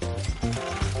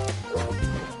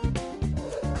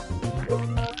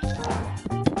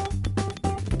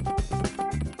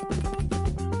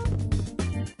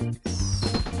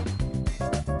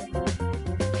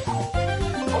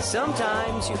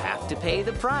 Sometimes you have to pay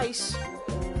the price.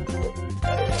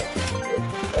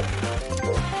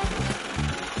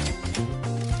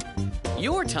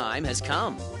 Your time has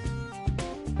come.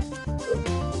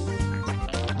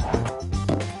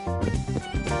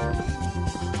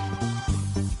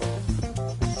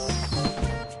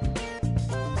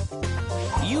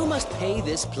 You must pay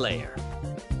this player.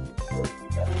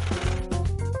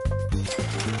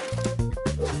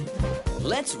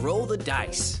 Let's roll the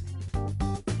dice.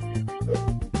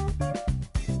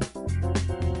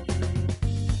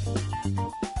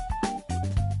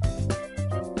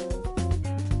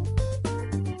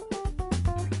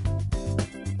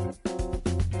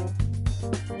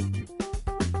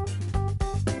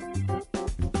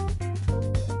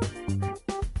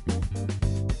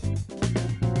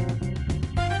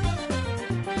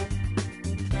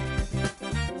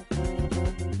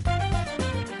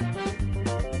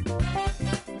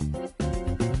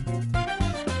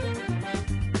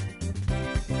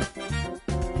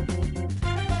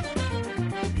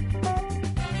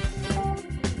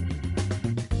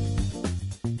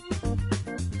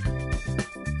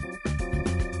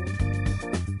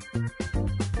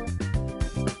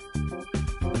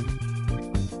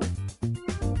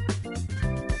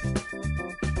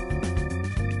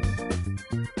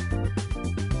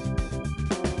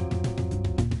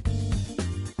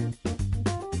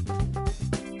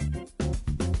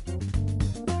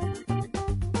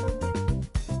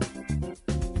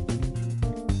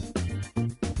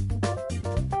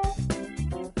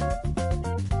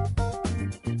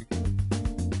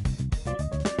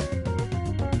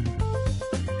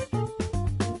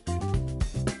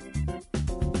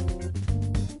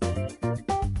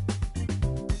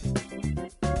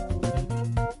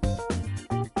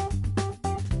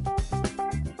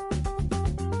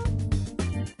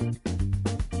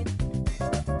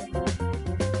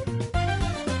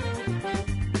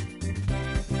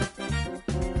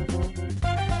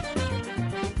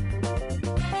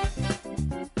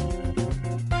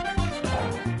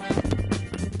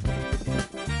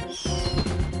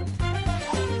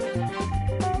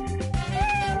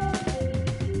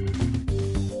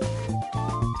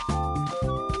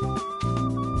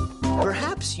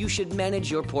 Perhaps you should manage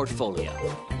your portfolio.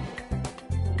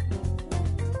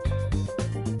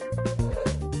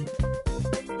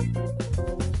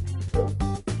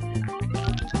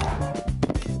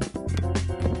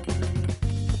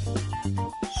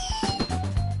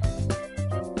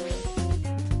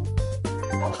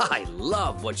 I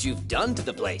love what you've done to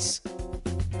the place.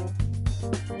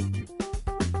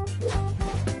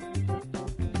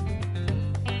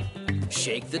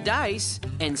 Shake the dice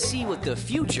and see what the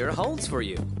future holds for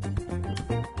you.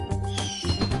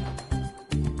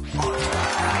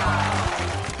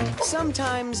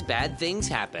 Sometimes bad things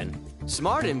happen.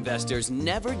 Smart investors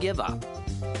never give up.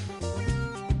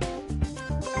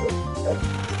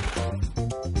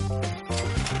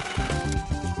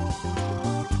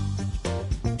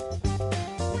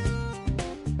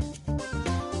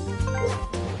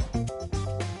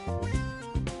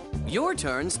 Your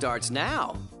turn starts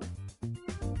now.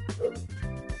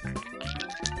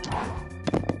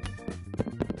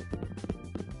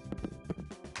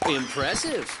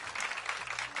 Impressive.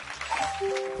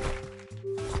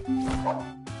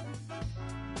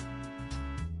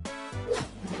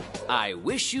 I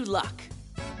wish you luck.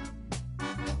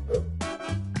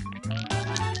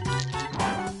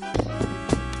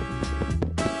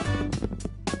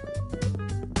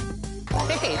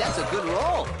 Hey, that's a good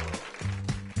roll.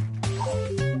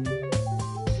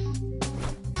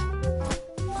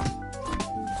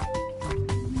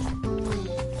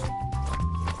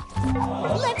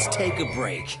 Let's take a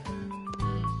break.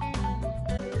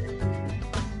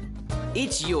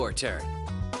 It's your turn.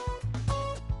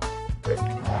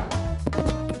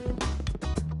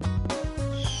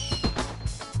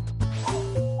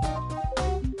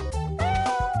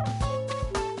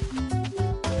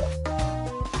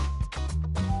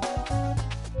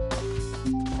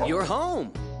 You're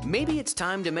home. Maybe it's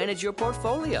time to manage your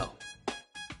portfolio.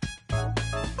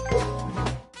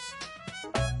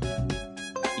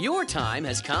 Your time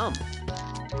has come.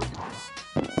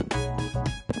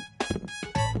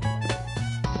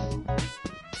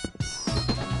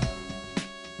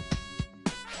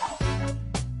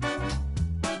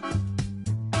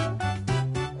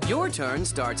 Your turn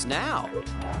starts now.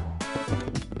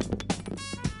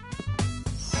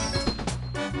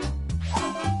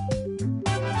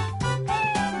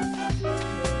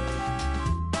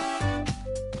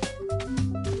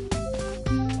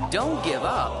 Don't give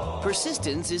up.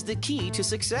 Persistence is the key to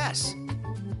success.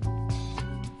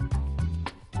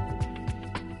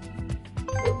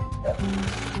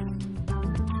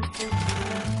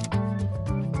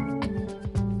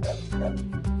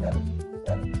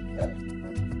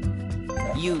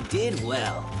 You did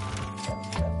well.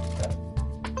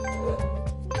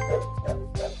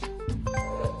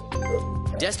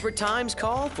 Desperate times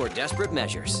call for desperate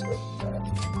measures.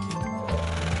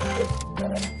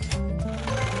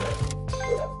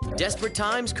 Desperate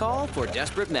times call for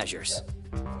desperate measures.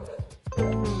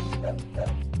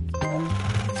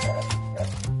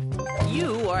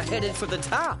 You are headed for the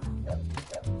top.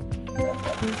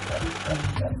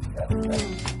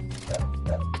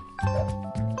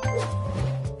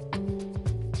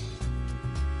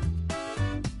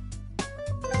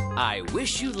 I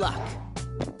wish you luck.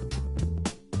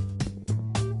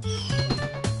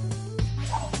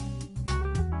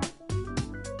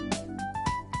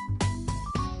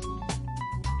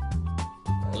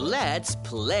 Let's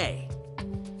play.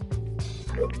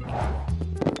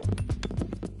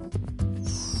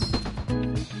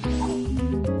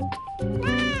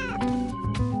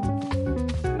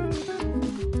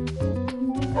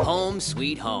 Home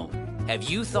sweet home. Have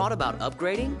you thought about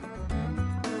upgrading?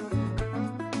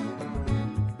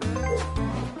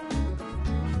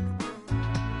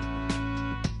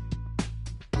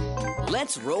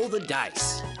 Let's roll the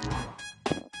dice.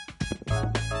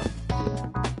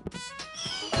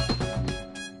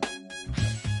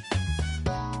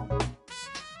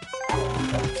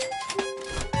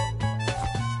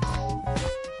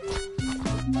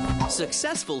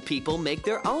 Successful people make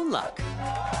their own luck.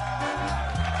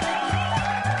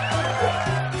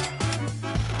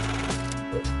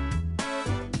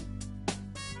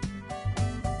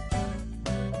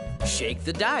 Shake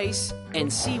the dice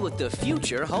and see what the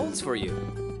future holds for you.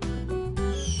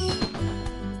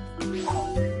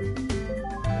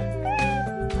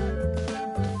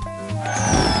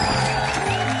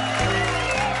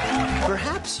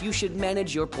 Perhaps you should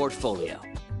manage your portfolio.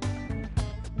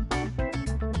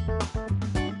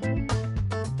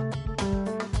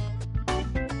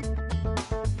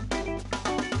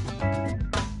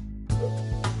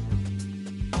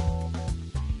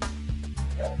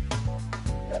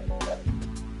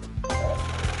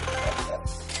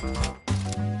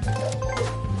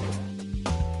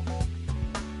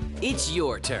 It's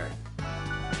your turn.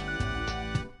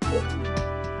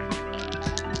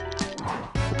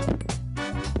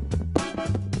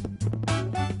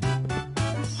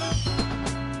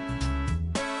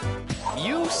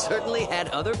 You certainly had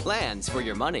other plans for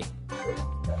your money.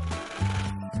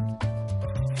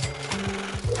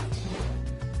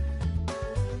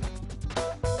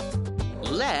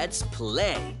 Let's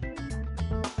play.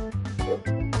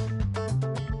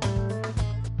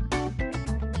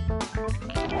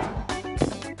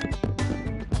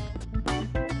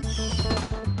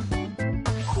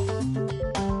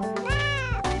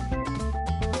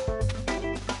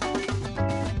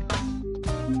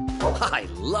 I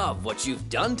love what you've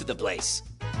done to the place.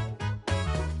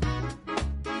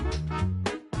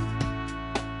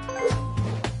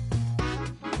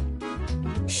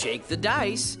 Shake the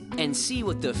dice and see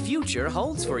what the future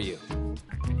holds for you.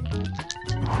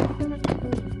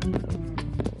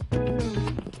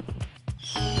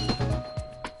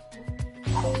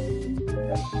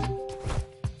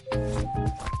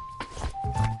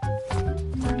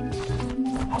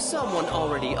 Someone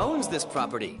already owns this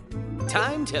property.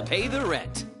 Time to pay the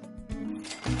rent.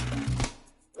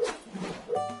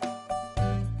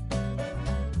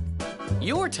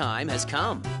 Your time has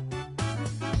come.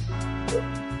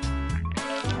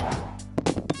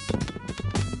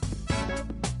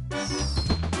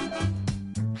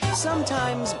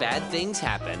 Sometimes bad things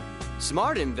happen.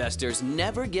 Smart investors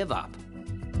never give up.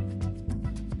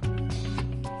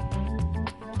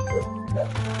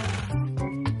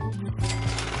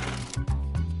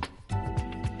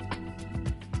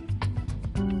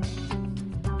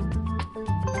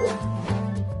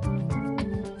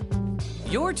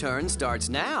 Your turn starts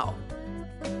now.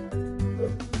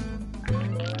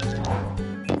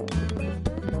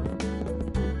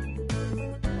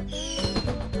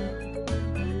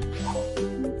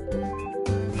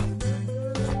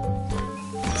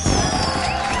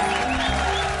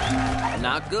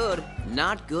 Not good.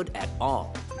 Not good at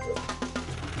all.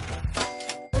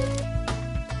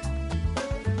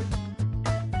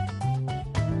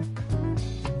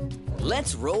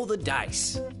 Let's roll the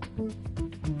dice.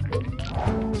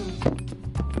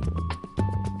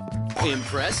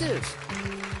 Impressive.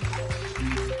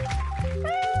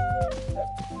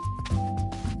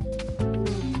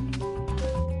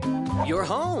 You're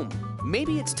home.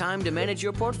 Maybe it's time to manage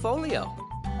your portfolio.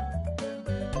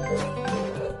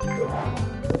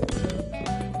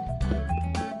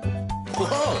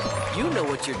 Whoa, you know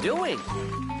what you're doing.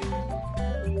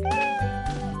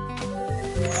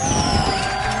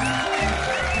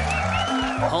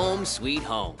 Home sweet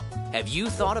home. Have you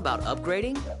thought about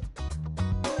upgrading?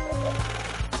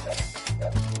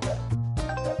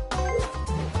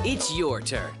 It's your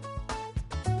turn.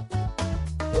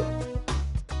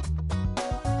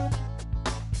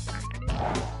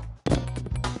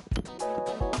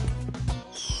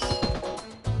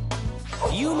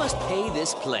 You must pay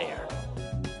this player.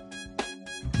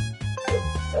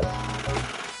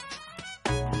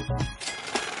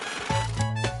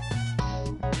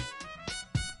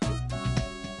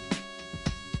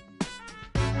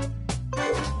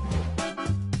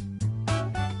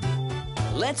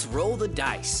 Let's roll the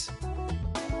dice.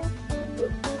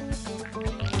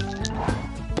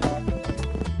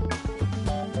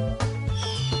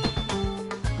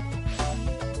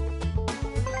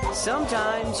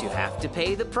 Sometimes you have to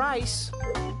pay the price.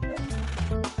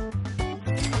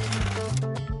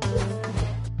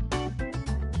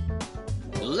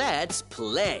 Let's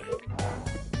play.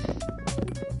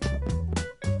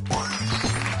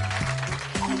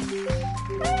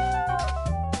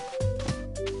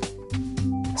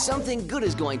 Something good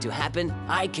is going to happen.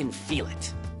 I can feel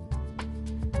it.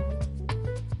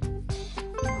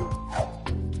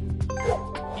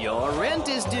 Your rent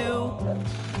is due.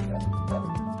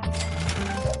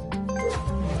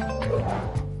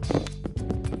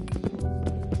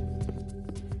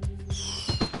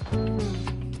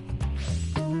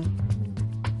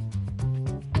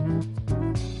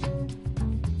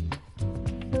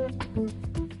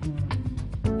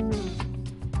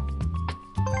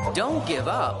 Don't give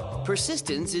up.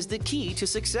 Persistence is the key to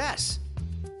success.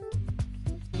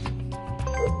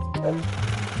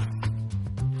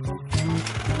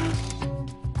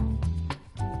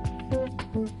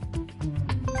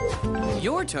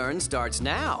 Your turn starts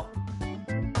now.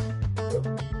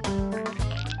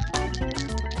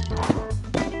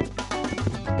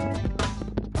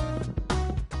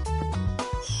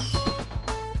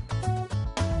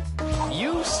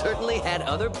 You certainly had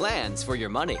other plans for your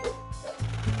money.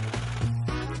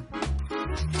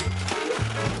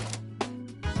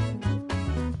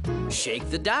 Shake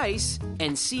the dice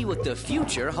and see what the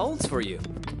future holds for you.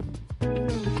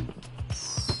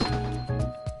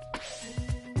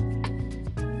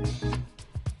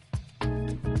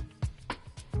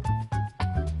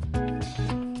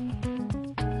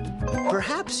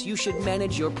 Perhaps you should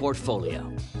manage your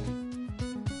portfolio.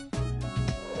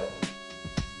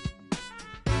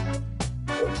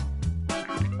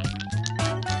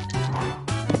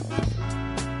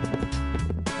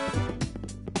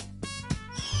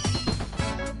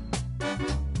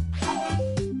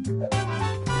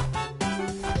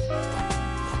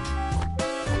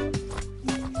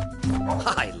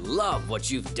 love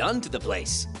what you've done to the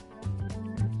place.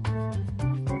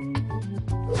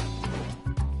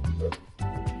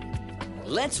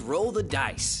 Let's roll the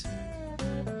dice.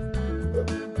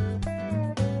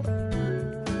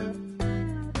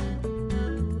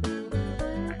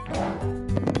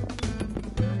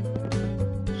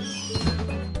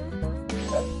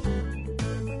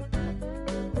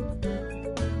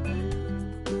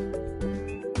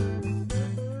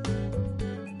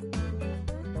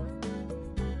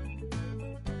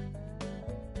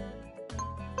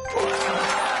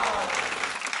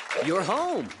 You're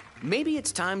home. Maybe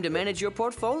it's time to manage your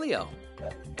portfolio.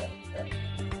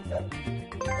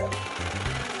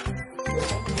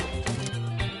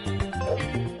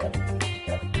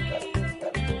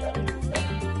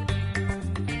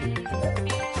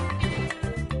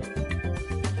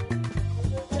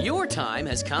 Your time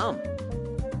has come.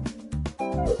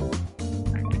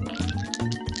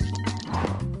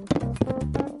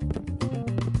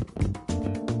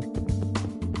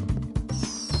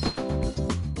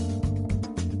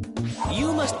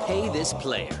 You must pay this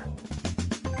player.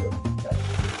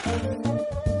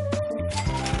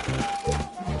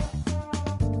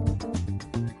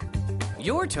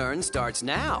 Your turn starts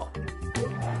now.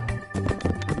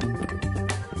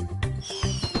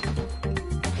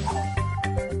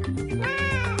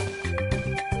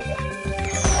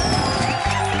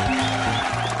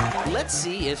 Let's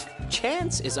see if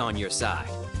chance is on your side.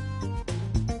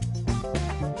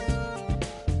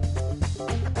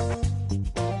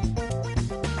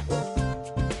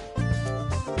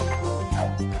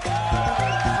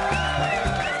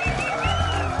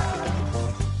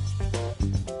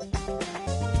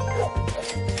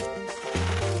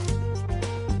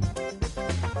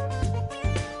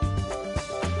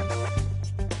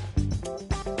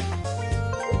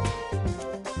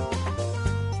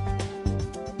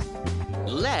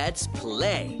 Let's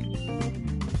play.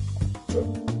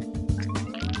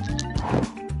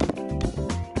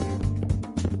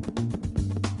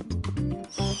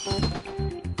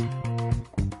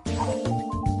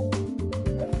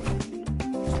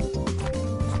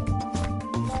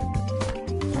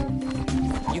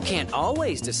 You can't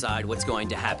always decide what's going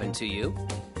to happen to you.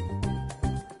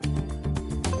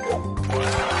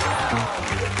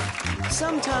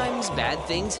 Sometimes bad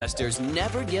things, testers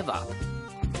never give up.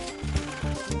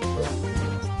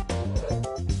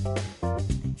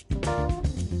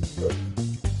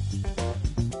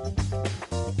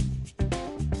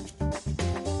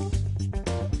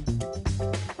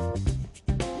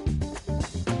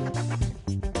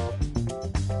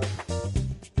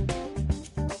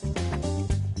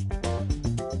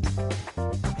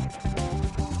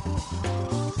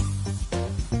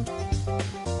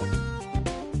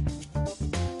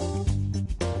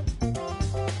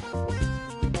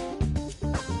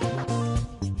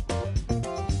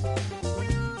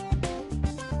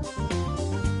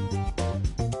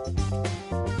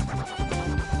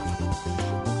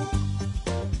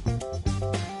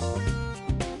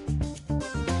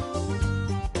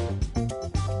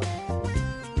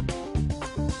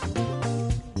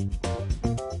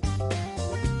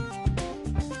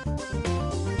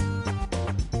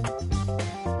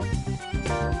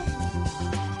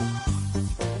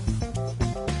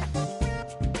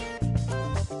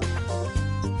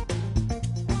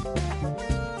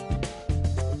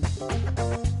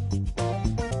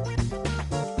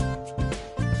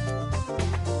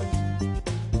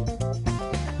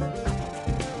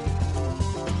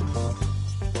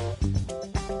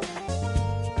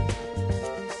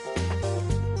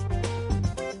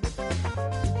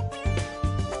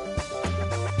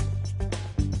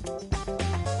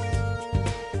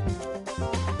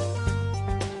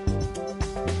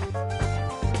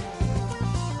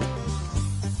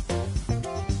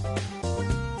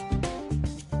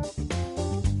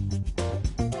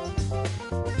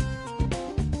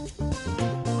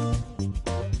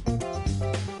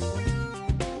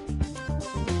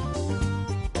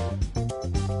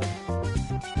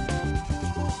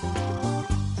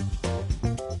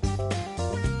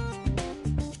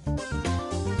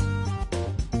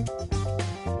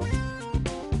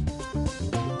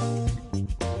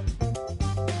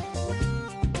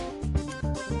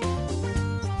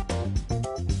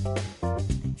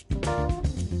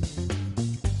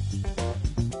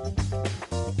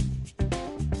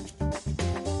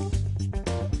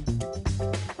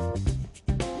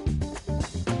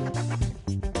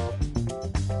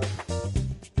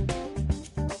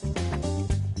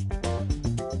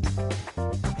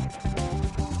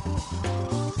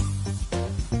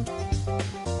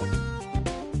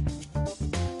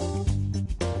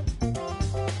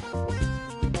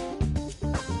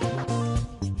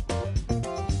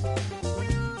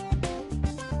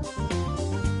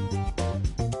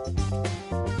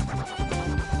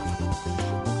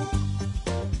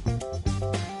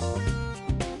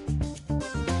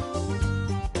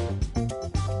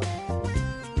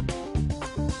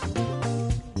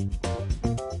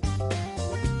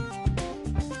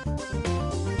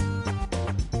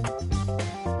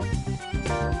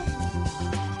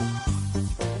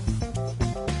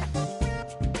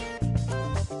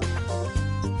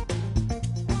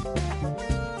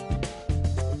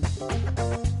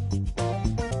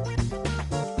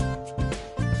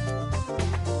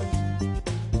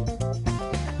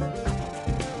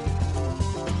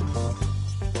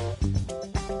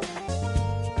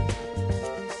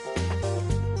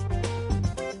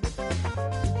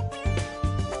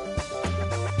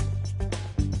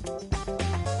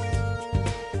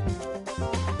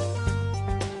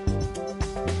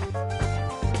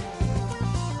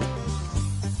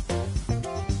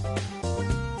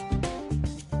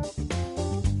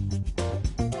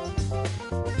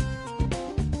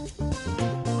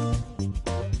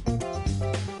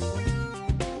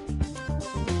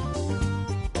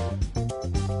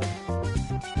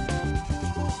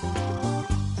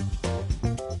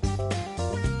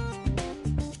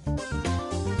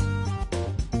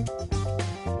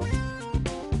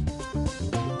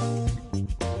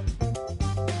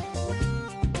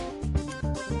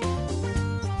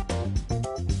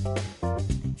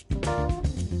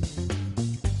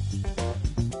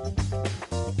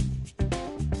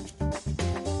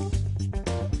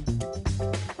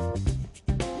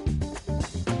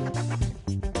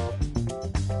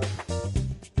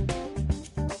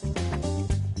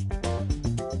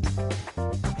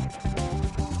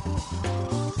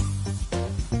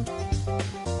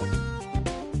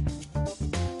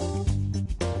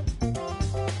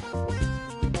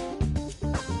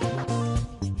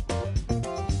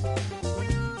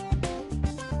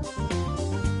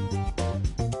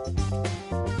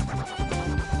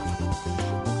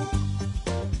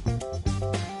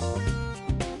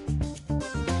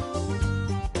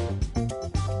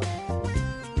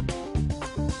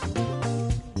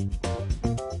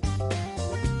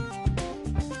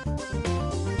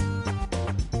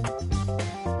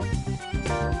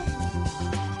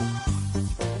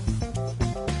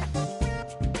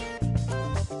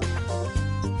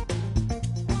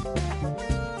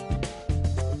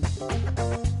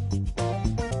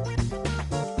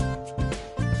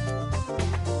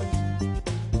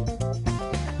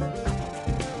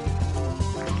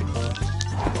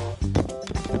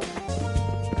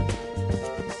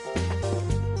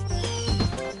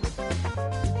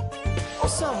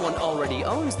 someone already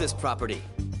owns this property.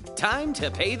 Time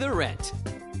to pay the rent.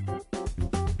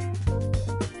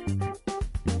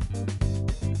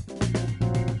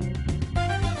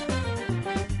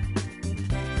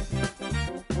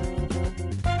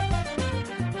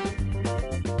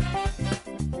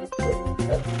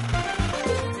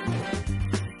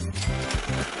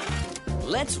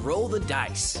 Let's roll the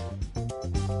dice.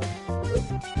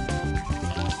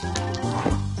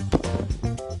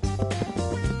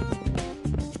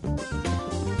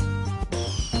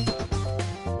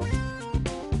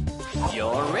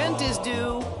 Your rent is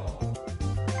due.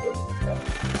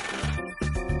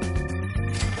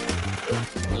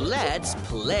 Let's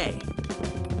play.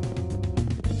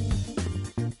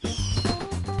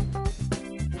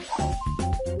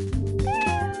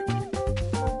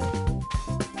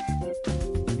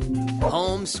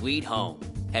 Home sweet home.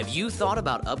 Have you thought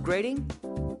about upgrading?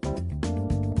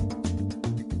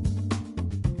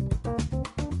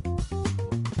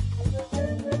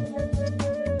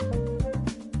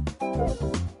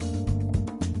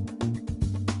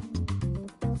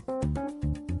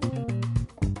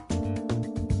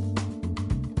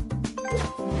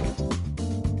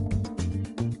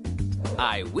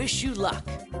 I wish you luck.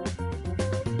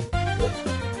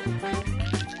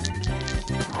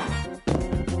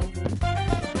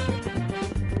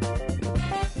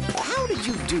 How did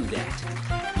you do that?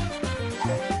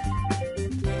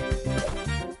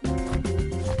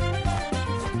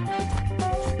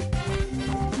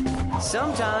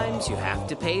 Sometimes you have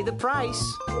to pay the price.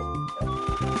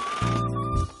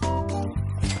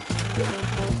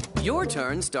 Your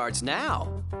turn starts now.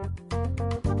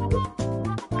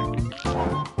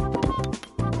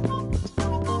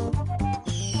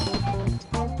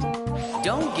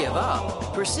 Don't give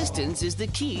up. Persistence is the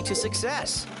key to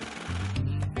success.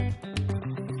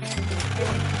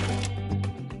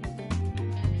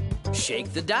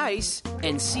 Shake the dice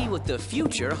and see what the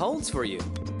future holds for you.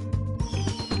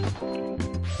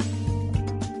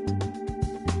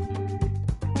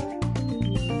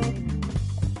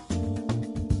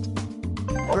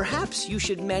 Perhaps you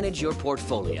should manage your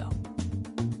portfolio.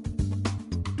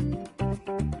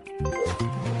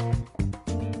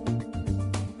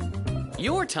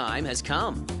 Your time has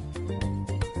come.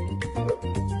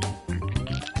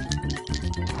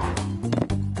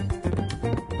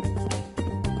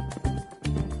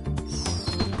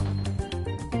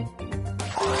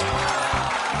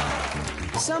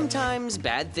 Sometimes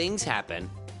bad things happen.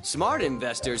 Smart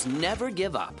investors never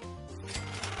give up.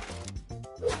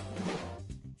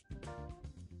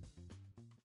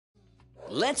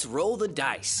 Let's roll the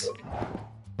dice.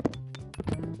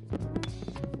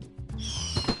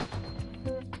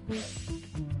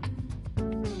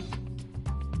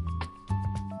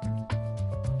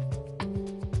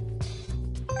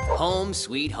 Home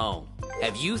sweet home.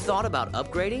 Have you thought about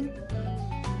upgrading?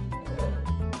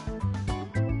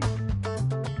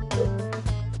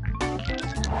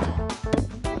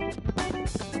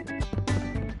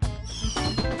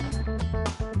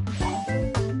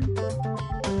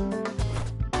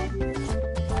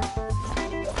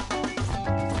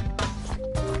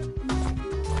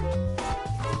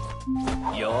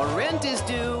 Your rent is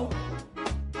due.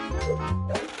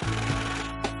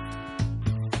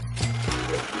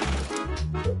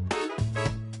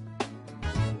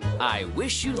 I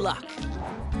wish you luck.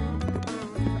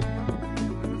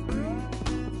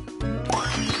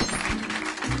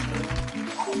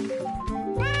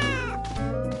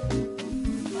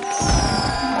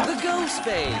 The go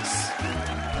space.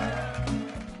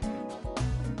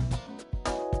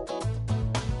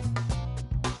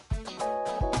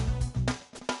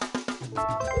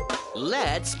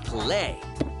 Let's play.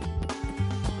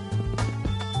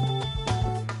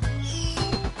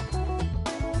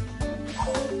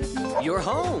 You're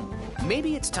home.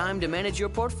 Maybe it's time to manage your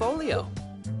portfolio.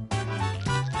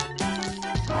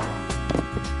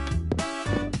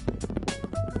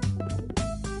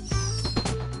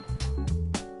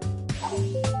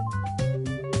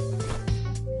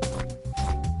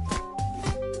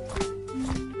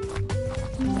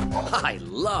 I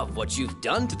love what you've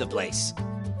done to the place.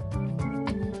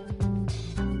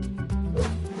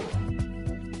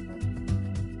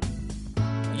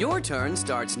 Your turn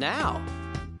starts now.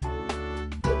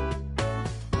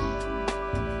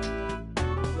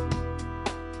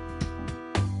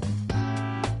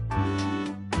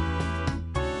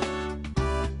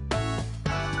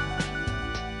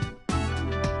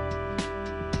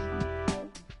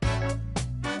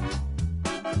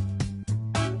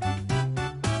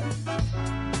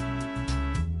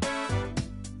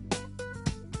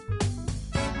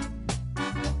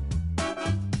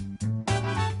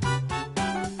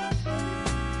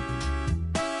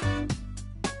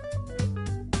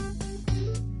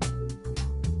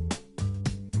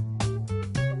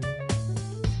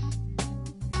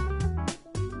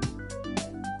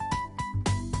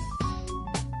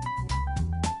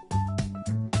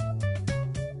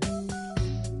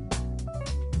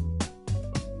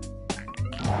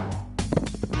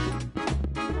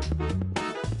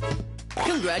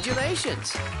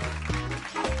 Congratulations!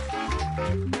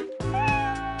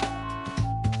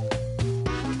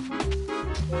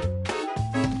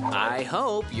 I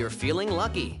hope you're feeling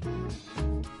lucky.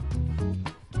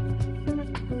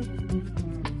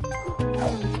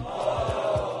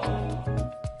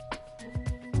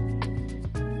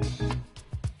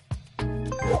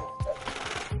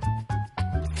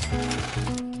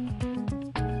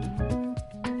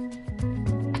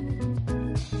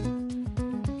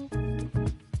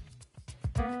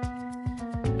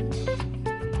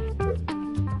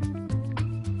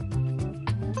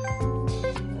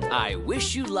 I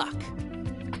wish you luck.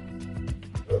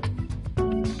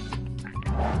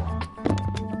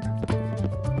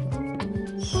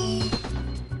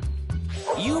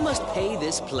 You must pay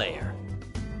this player.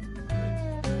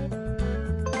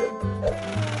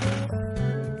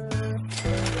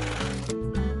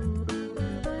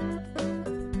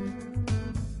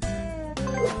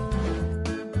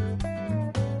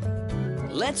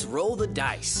 Let's roll the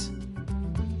dice.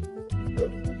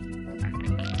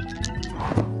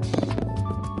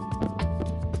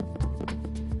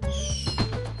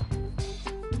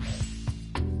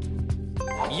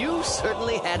 You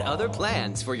certainly had other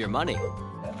plans for your money.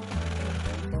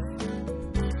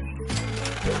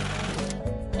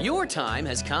 Your time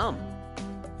has come.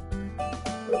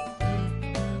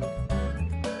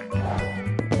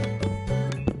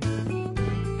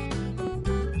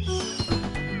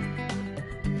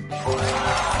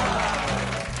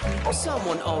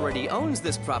 Someone already owns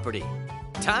this property.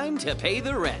 Time to pay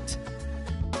the rent.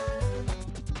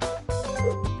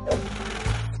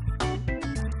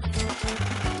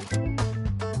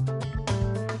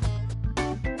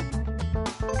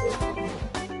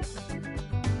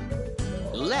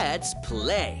 Let's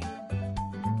play.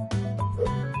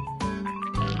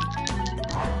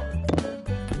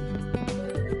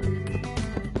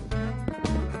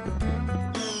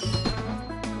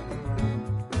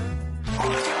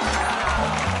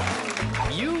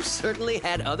 You certainly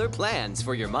had other plans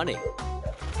for your money.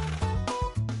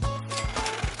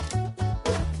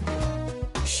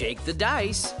 Shake the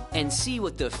dice and see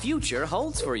what the future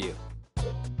holds for you.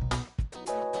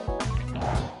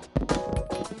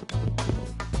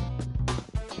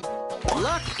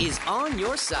 Luck is on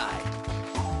your side.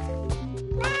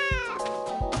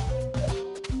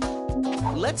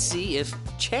 Let's see if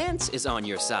chance is on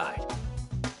your side.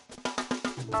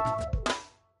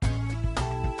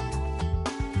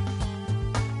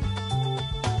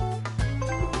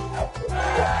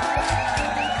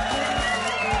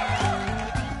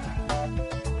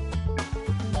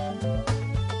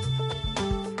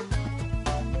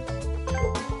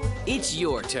 It's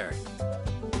your turn.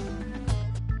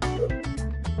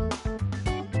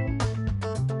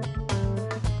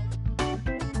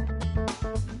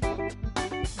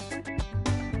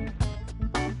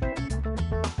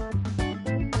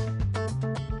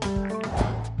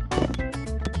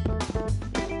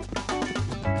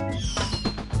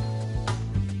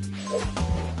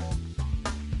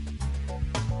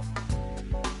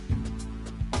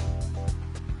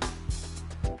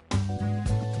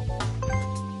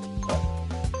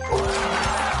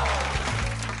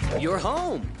 You're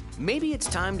home. Maybe it's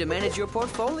time to manage your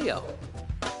portfolio.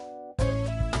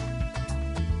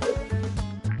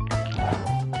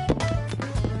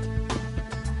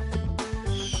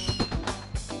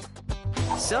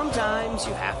 Sometimes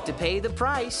you have to pay the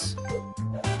price.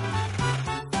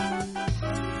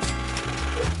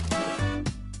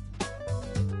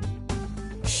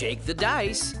 Shake the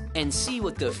dice and see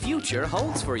what the future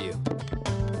holds for you.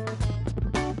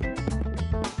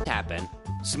 Happen.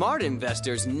 Smart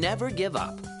investors never give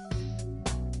up.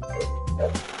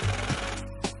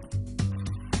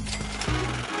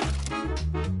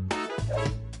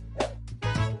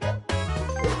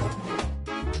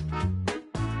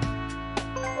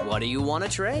 What do you want to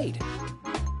trade?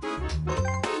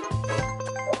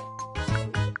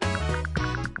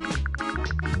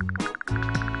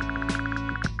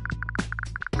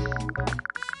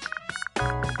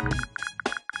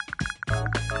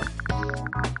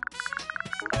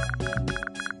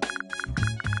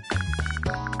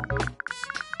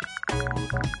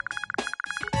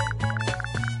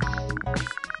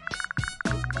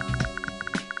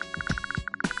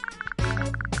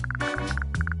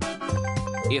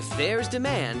 If there's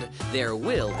demand, there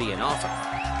will be an offer.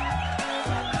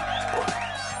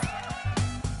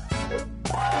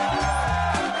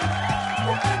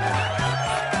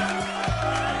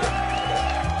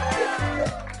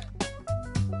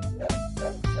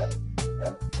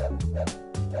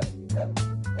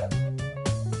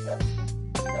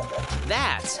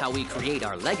 That's how we create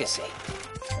our legacy.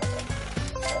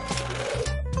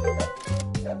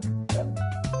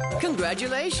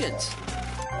 Congratulations!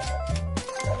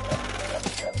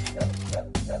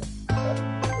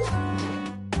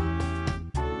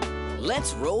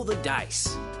 Let's roll the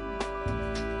dice.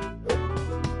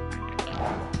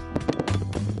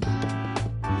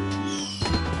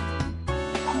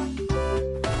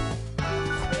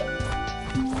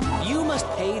 You must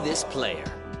pay this player.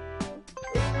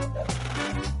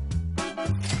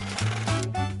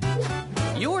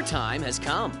 Your time has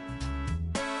come.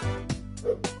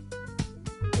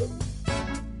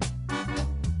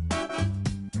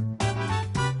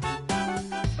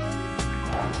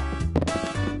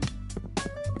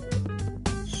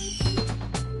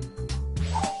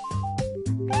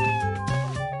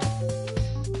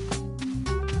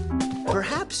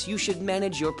 Perhaps you should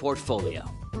manage your portfolio.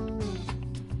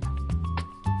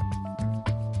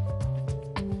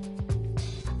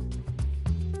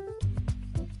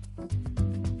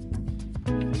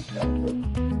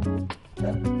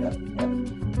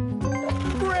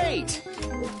 Great!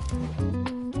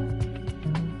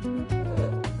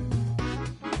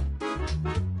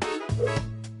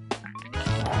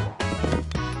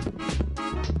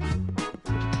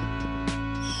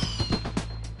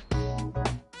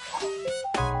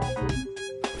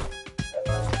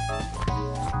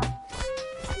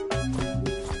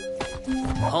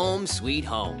 Home sweet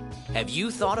home. Have you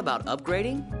thought about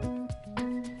upgrading?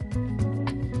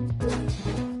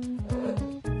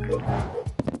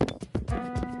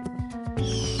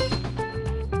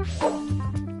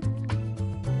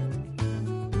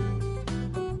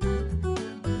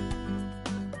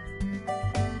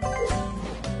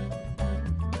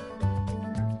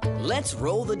 Let's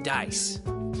roll the dice.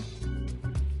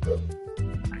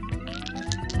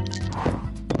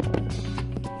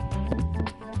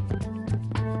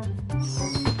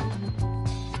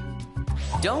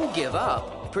 Don't give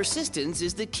up. Persistence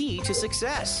is the key to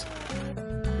success.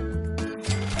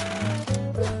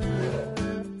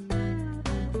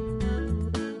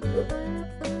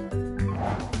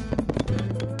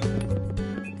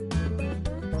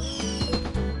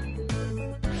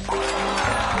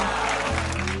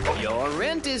 Your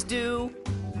rent is due.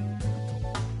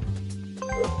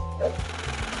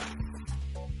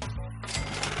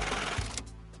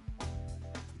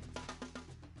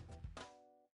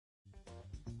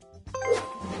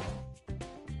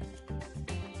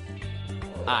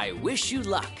 I wish you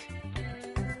luck.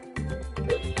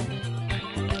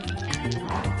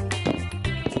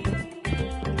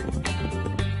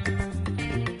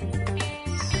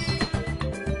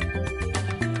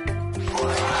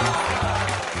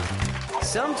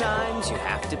 Sometimes you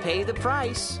have to pay the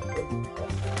price.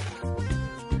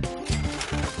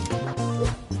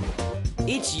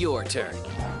 It's your turn.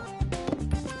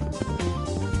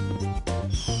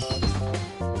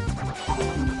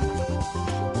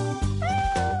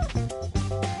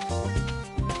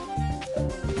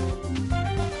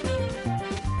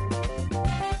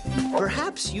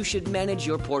 Perhaps you should manage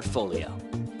your portfolio.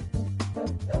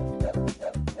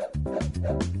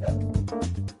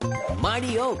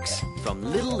 Mighty oaks from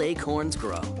little acorns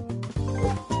grow.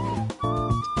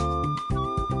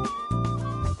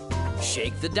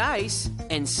 Shake the dice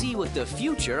and see what the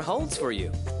future holds for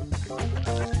you.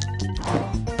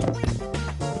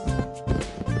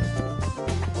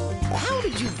 How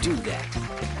did you do that?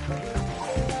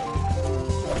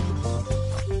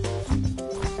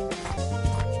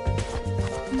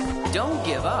 Don't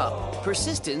give up.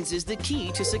 Persistence is the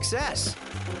key to success.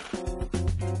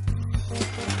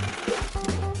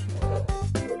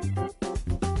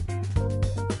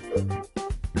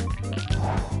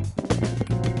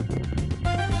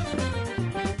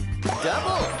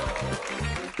 Double!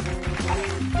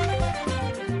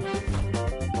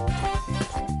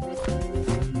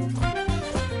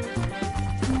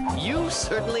 You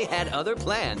certainly had other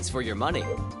plans for your money.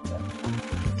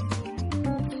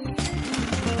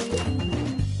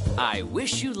 I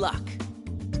wish you luck.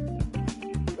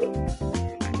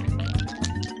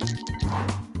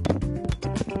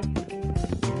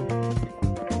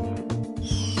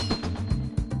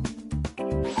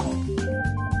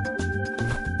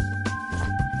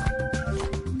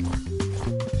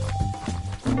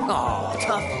 Oh,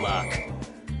 tough luck.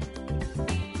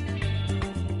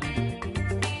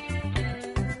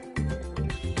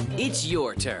 It's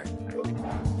your turn.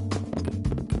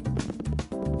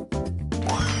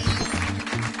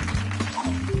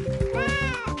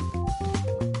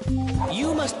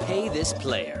 You must pay this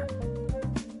player.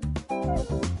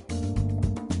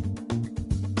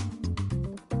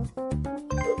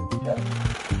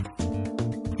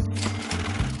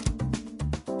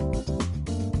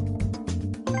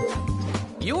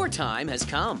 Your time has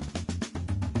come.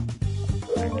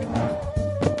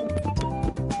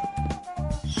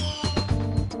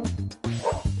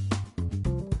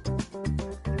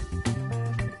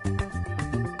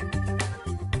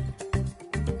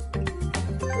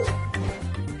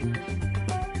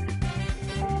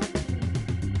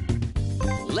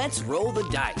 Let's roll the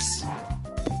dice.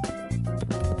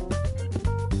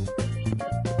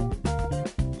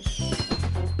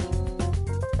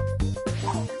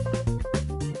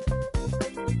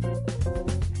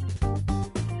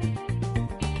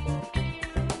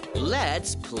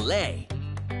 Let's play.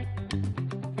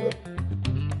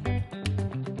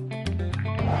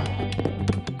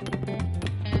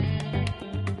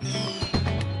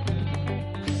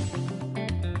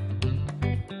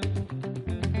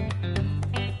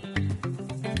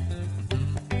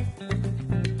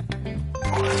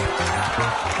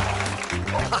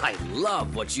 I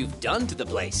love what you've done to the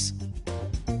place.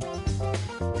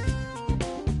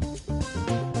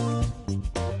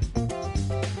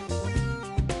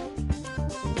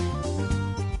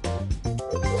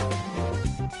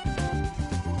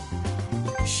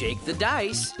 Shake the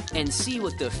dice and see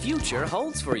what the future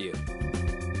holds for you.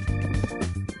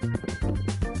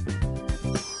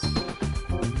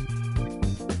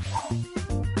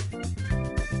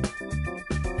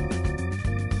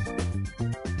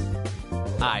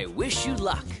 I wish you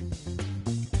luck.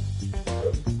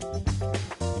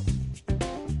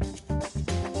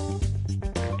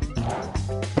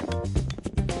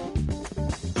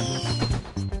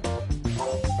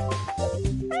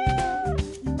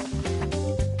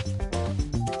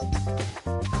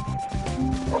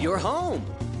 You're home.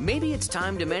 Maybe it's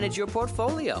time to manage your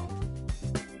portfolio.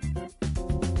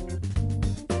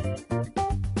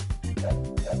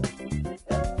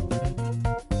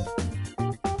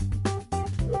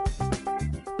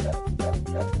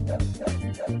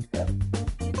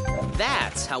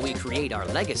 That's how we create our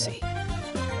legacy.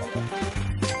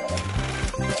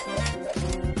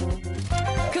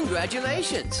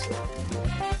 Congratulations!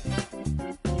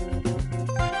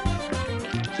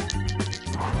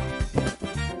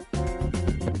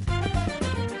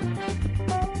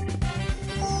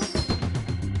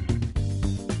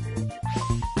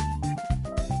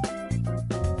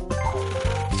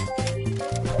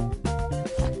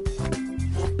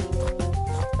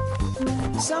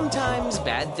 Sometimes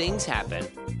bad things happen.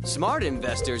 Smart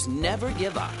investors never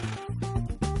give up.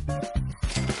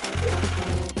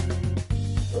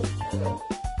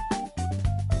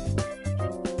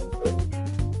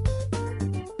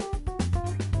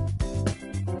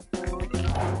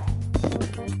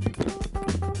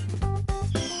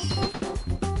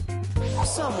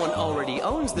 Someone already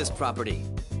owns this property.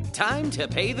 Time to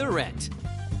pay the rent.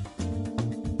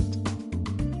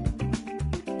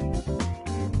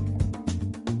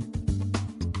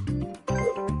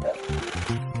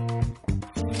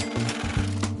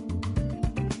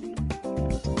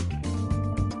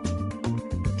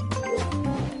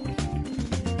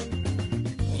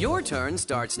 Your turn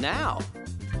starts now.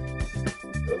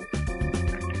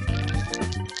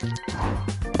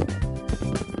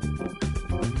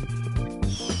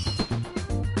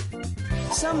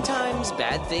 Sometimes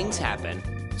bad things happen.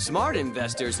 Smart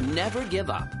investors never give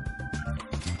up.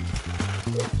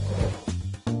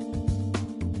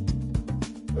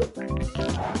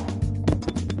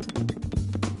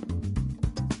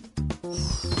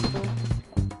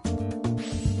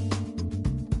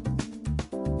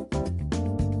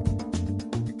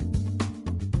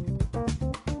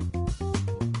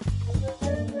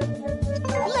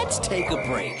 Let's take a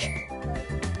break.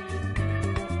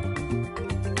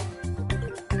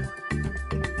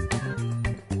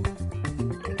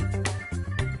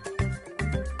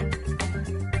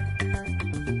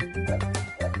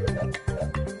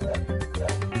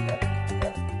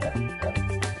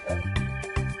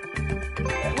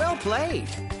 Well played.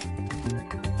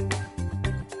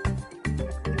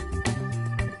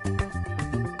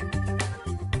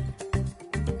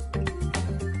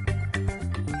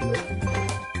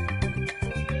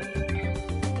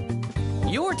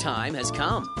 Your time has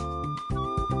come.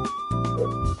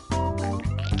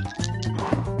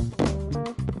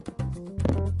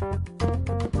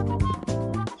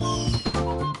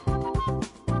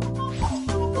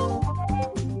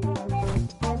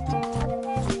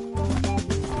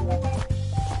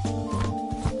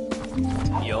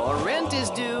 Your rent is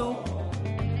due.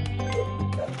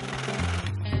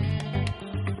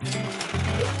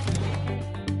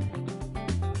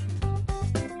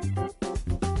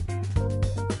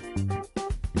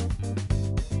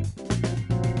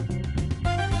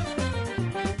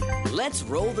 Let's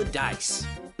roll the dice.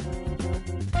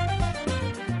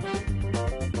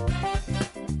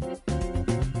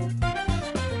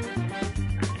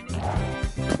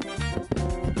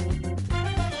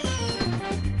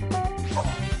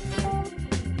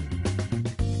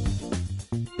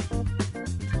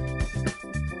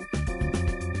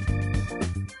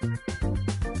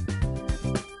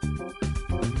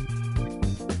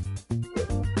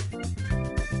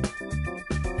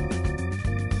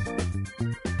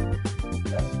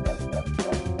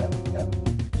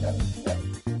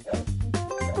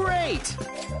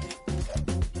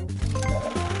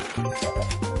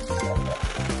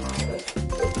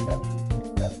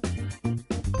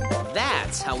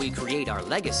 That's how we create our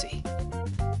legacy.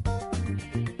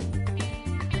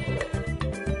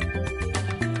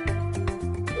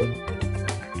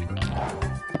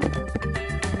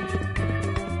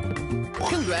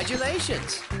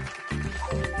 Congratulations!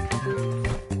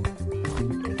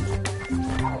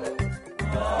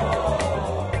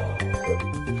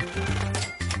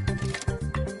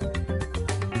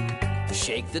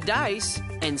 Shake the dice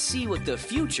and see what the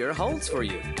future holds for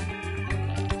you.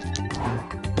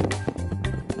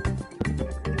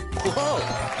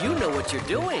 Whoa, you know what you're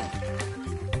doing.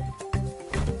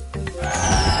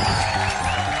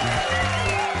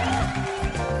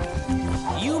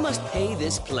 You must pay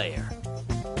this player.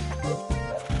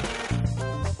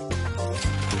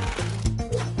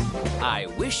 I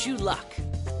wish you luck.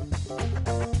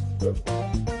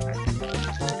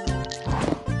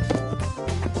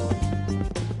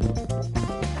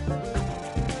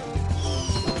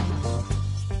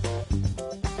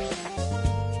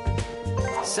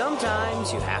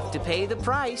 Sometimes you have to pay the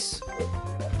price.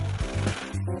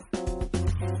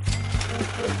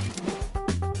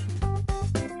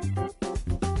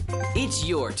 It's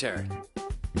your turn.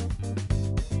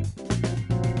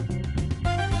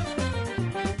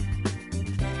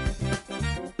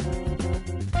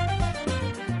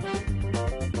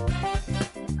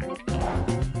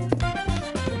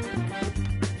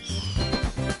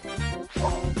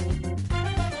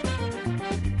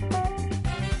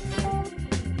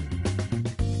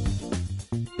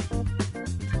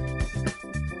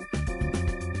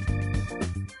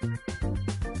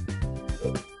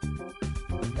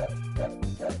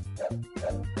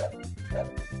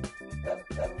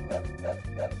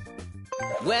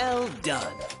 Well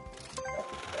done.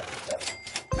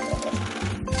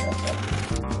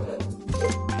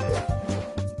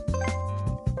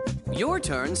 Your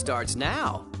turn starts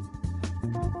now.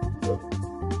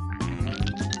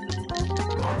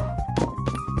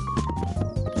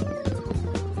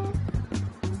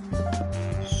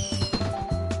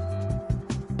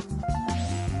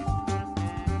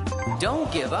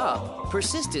 Don't give up.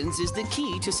 Persistence is the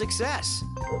key to success.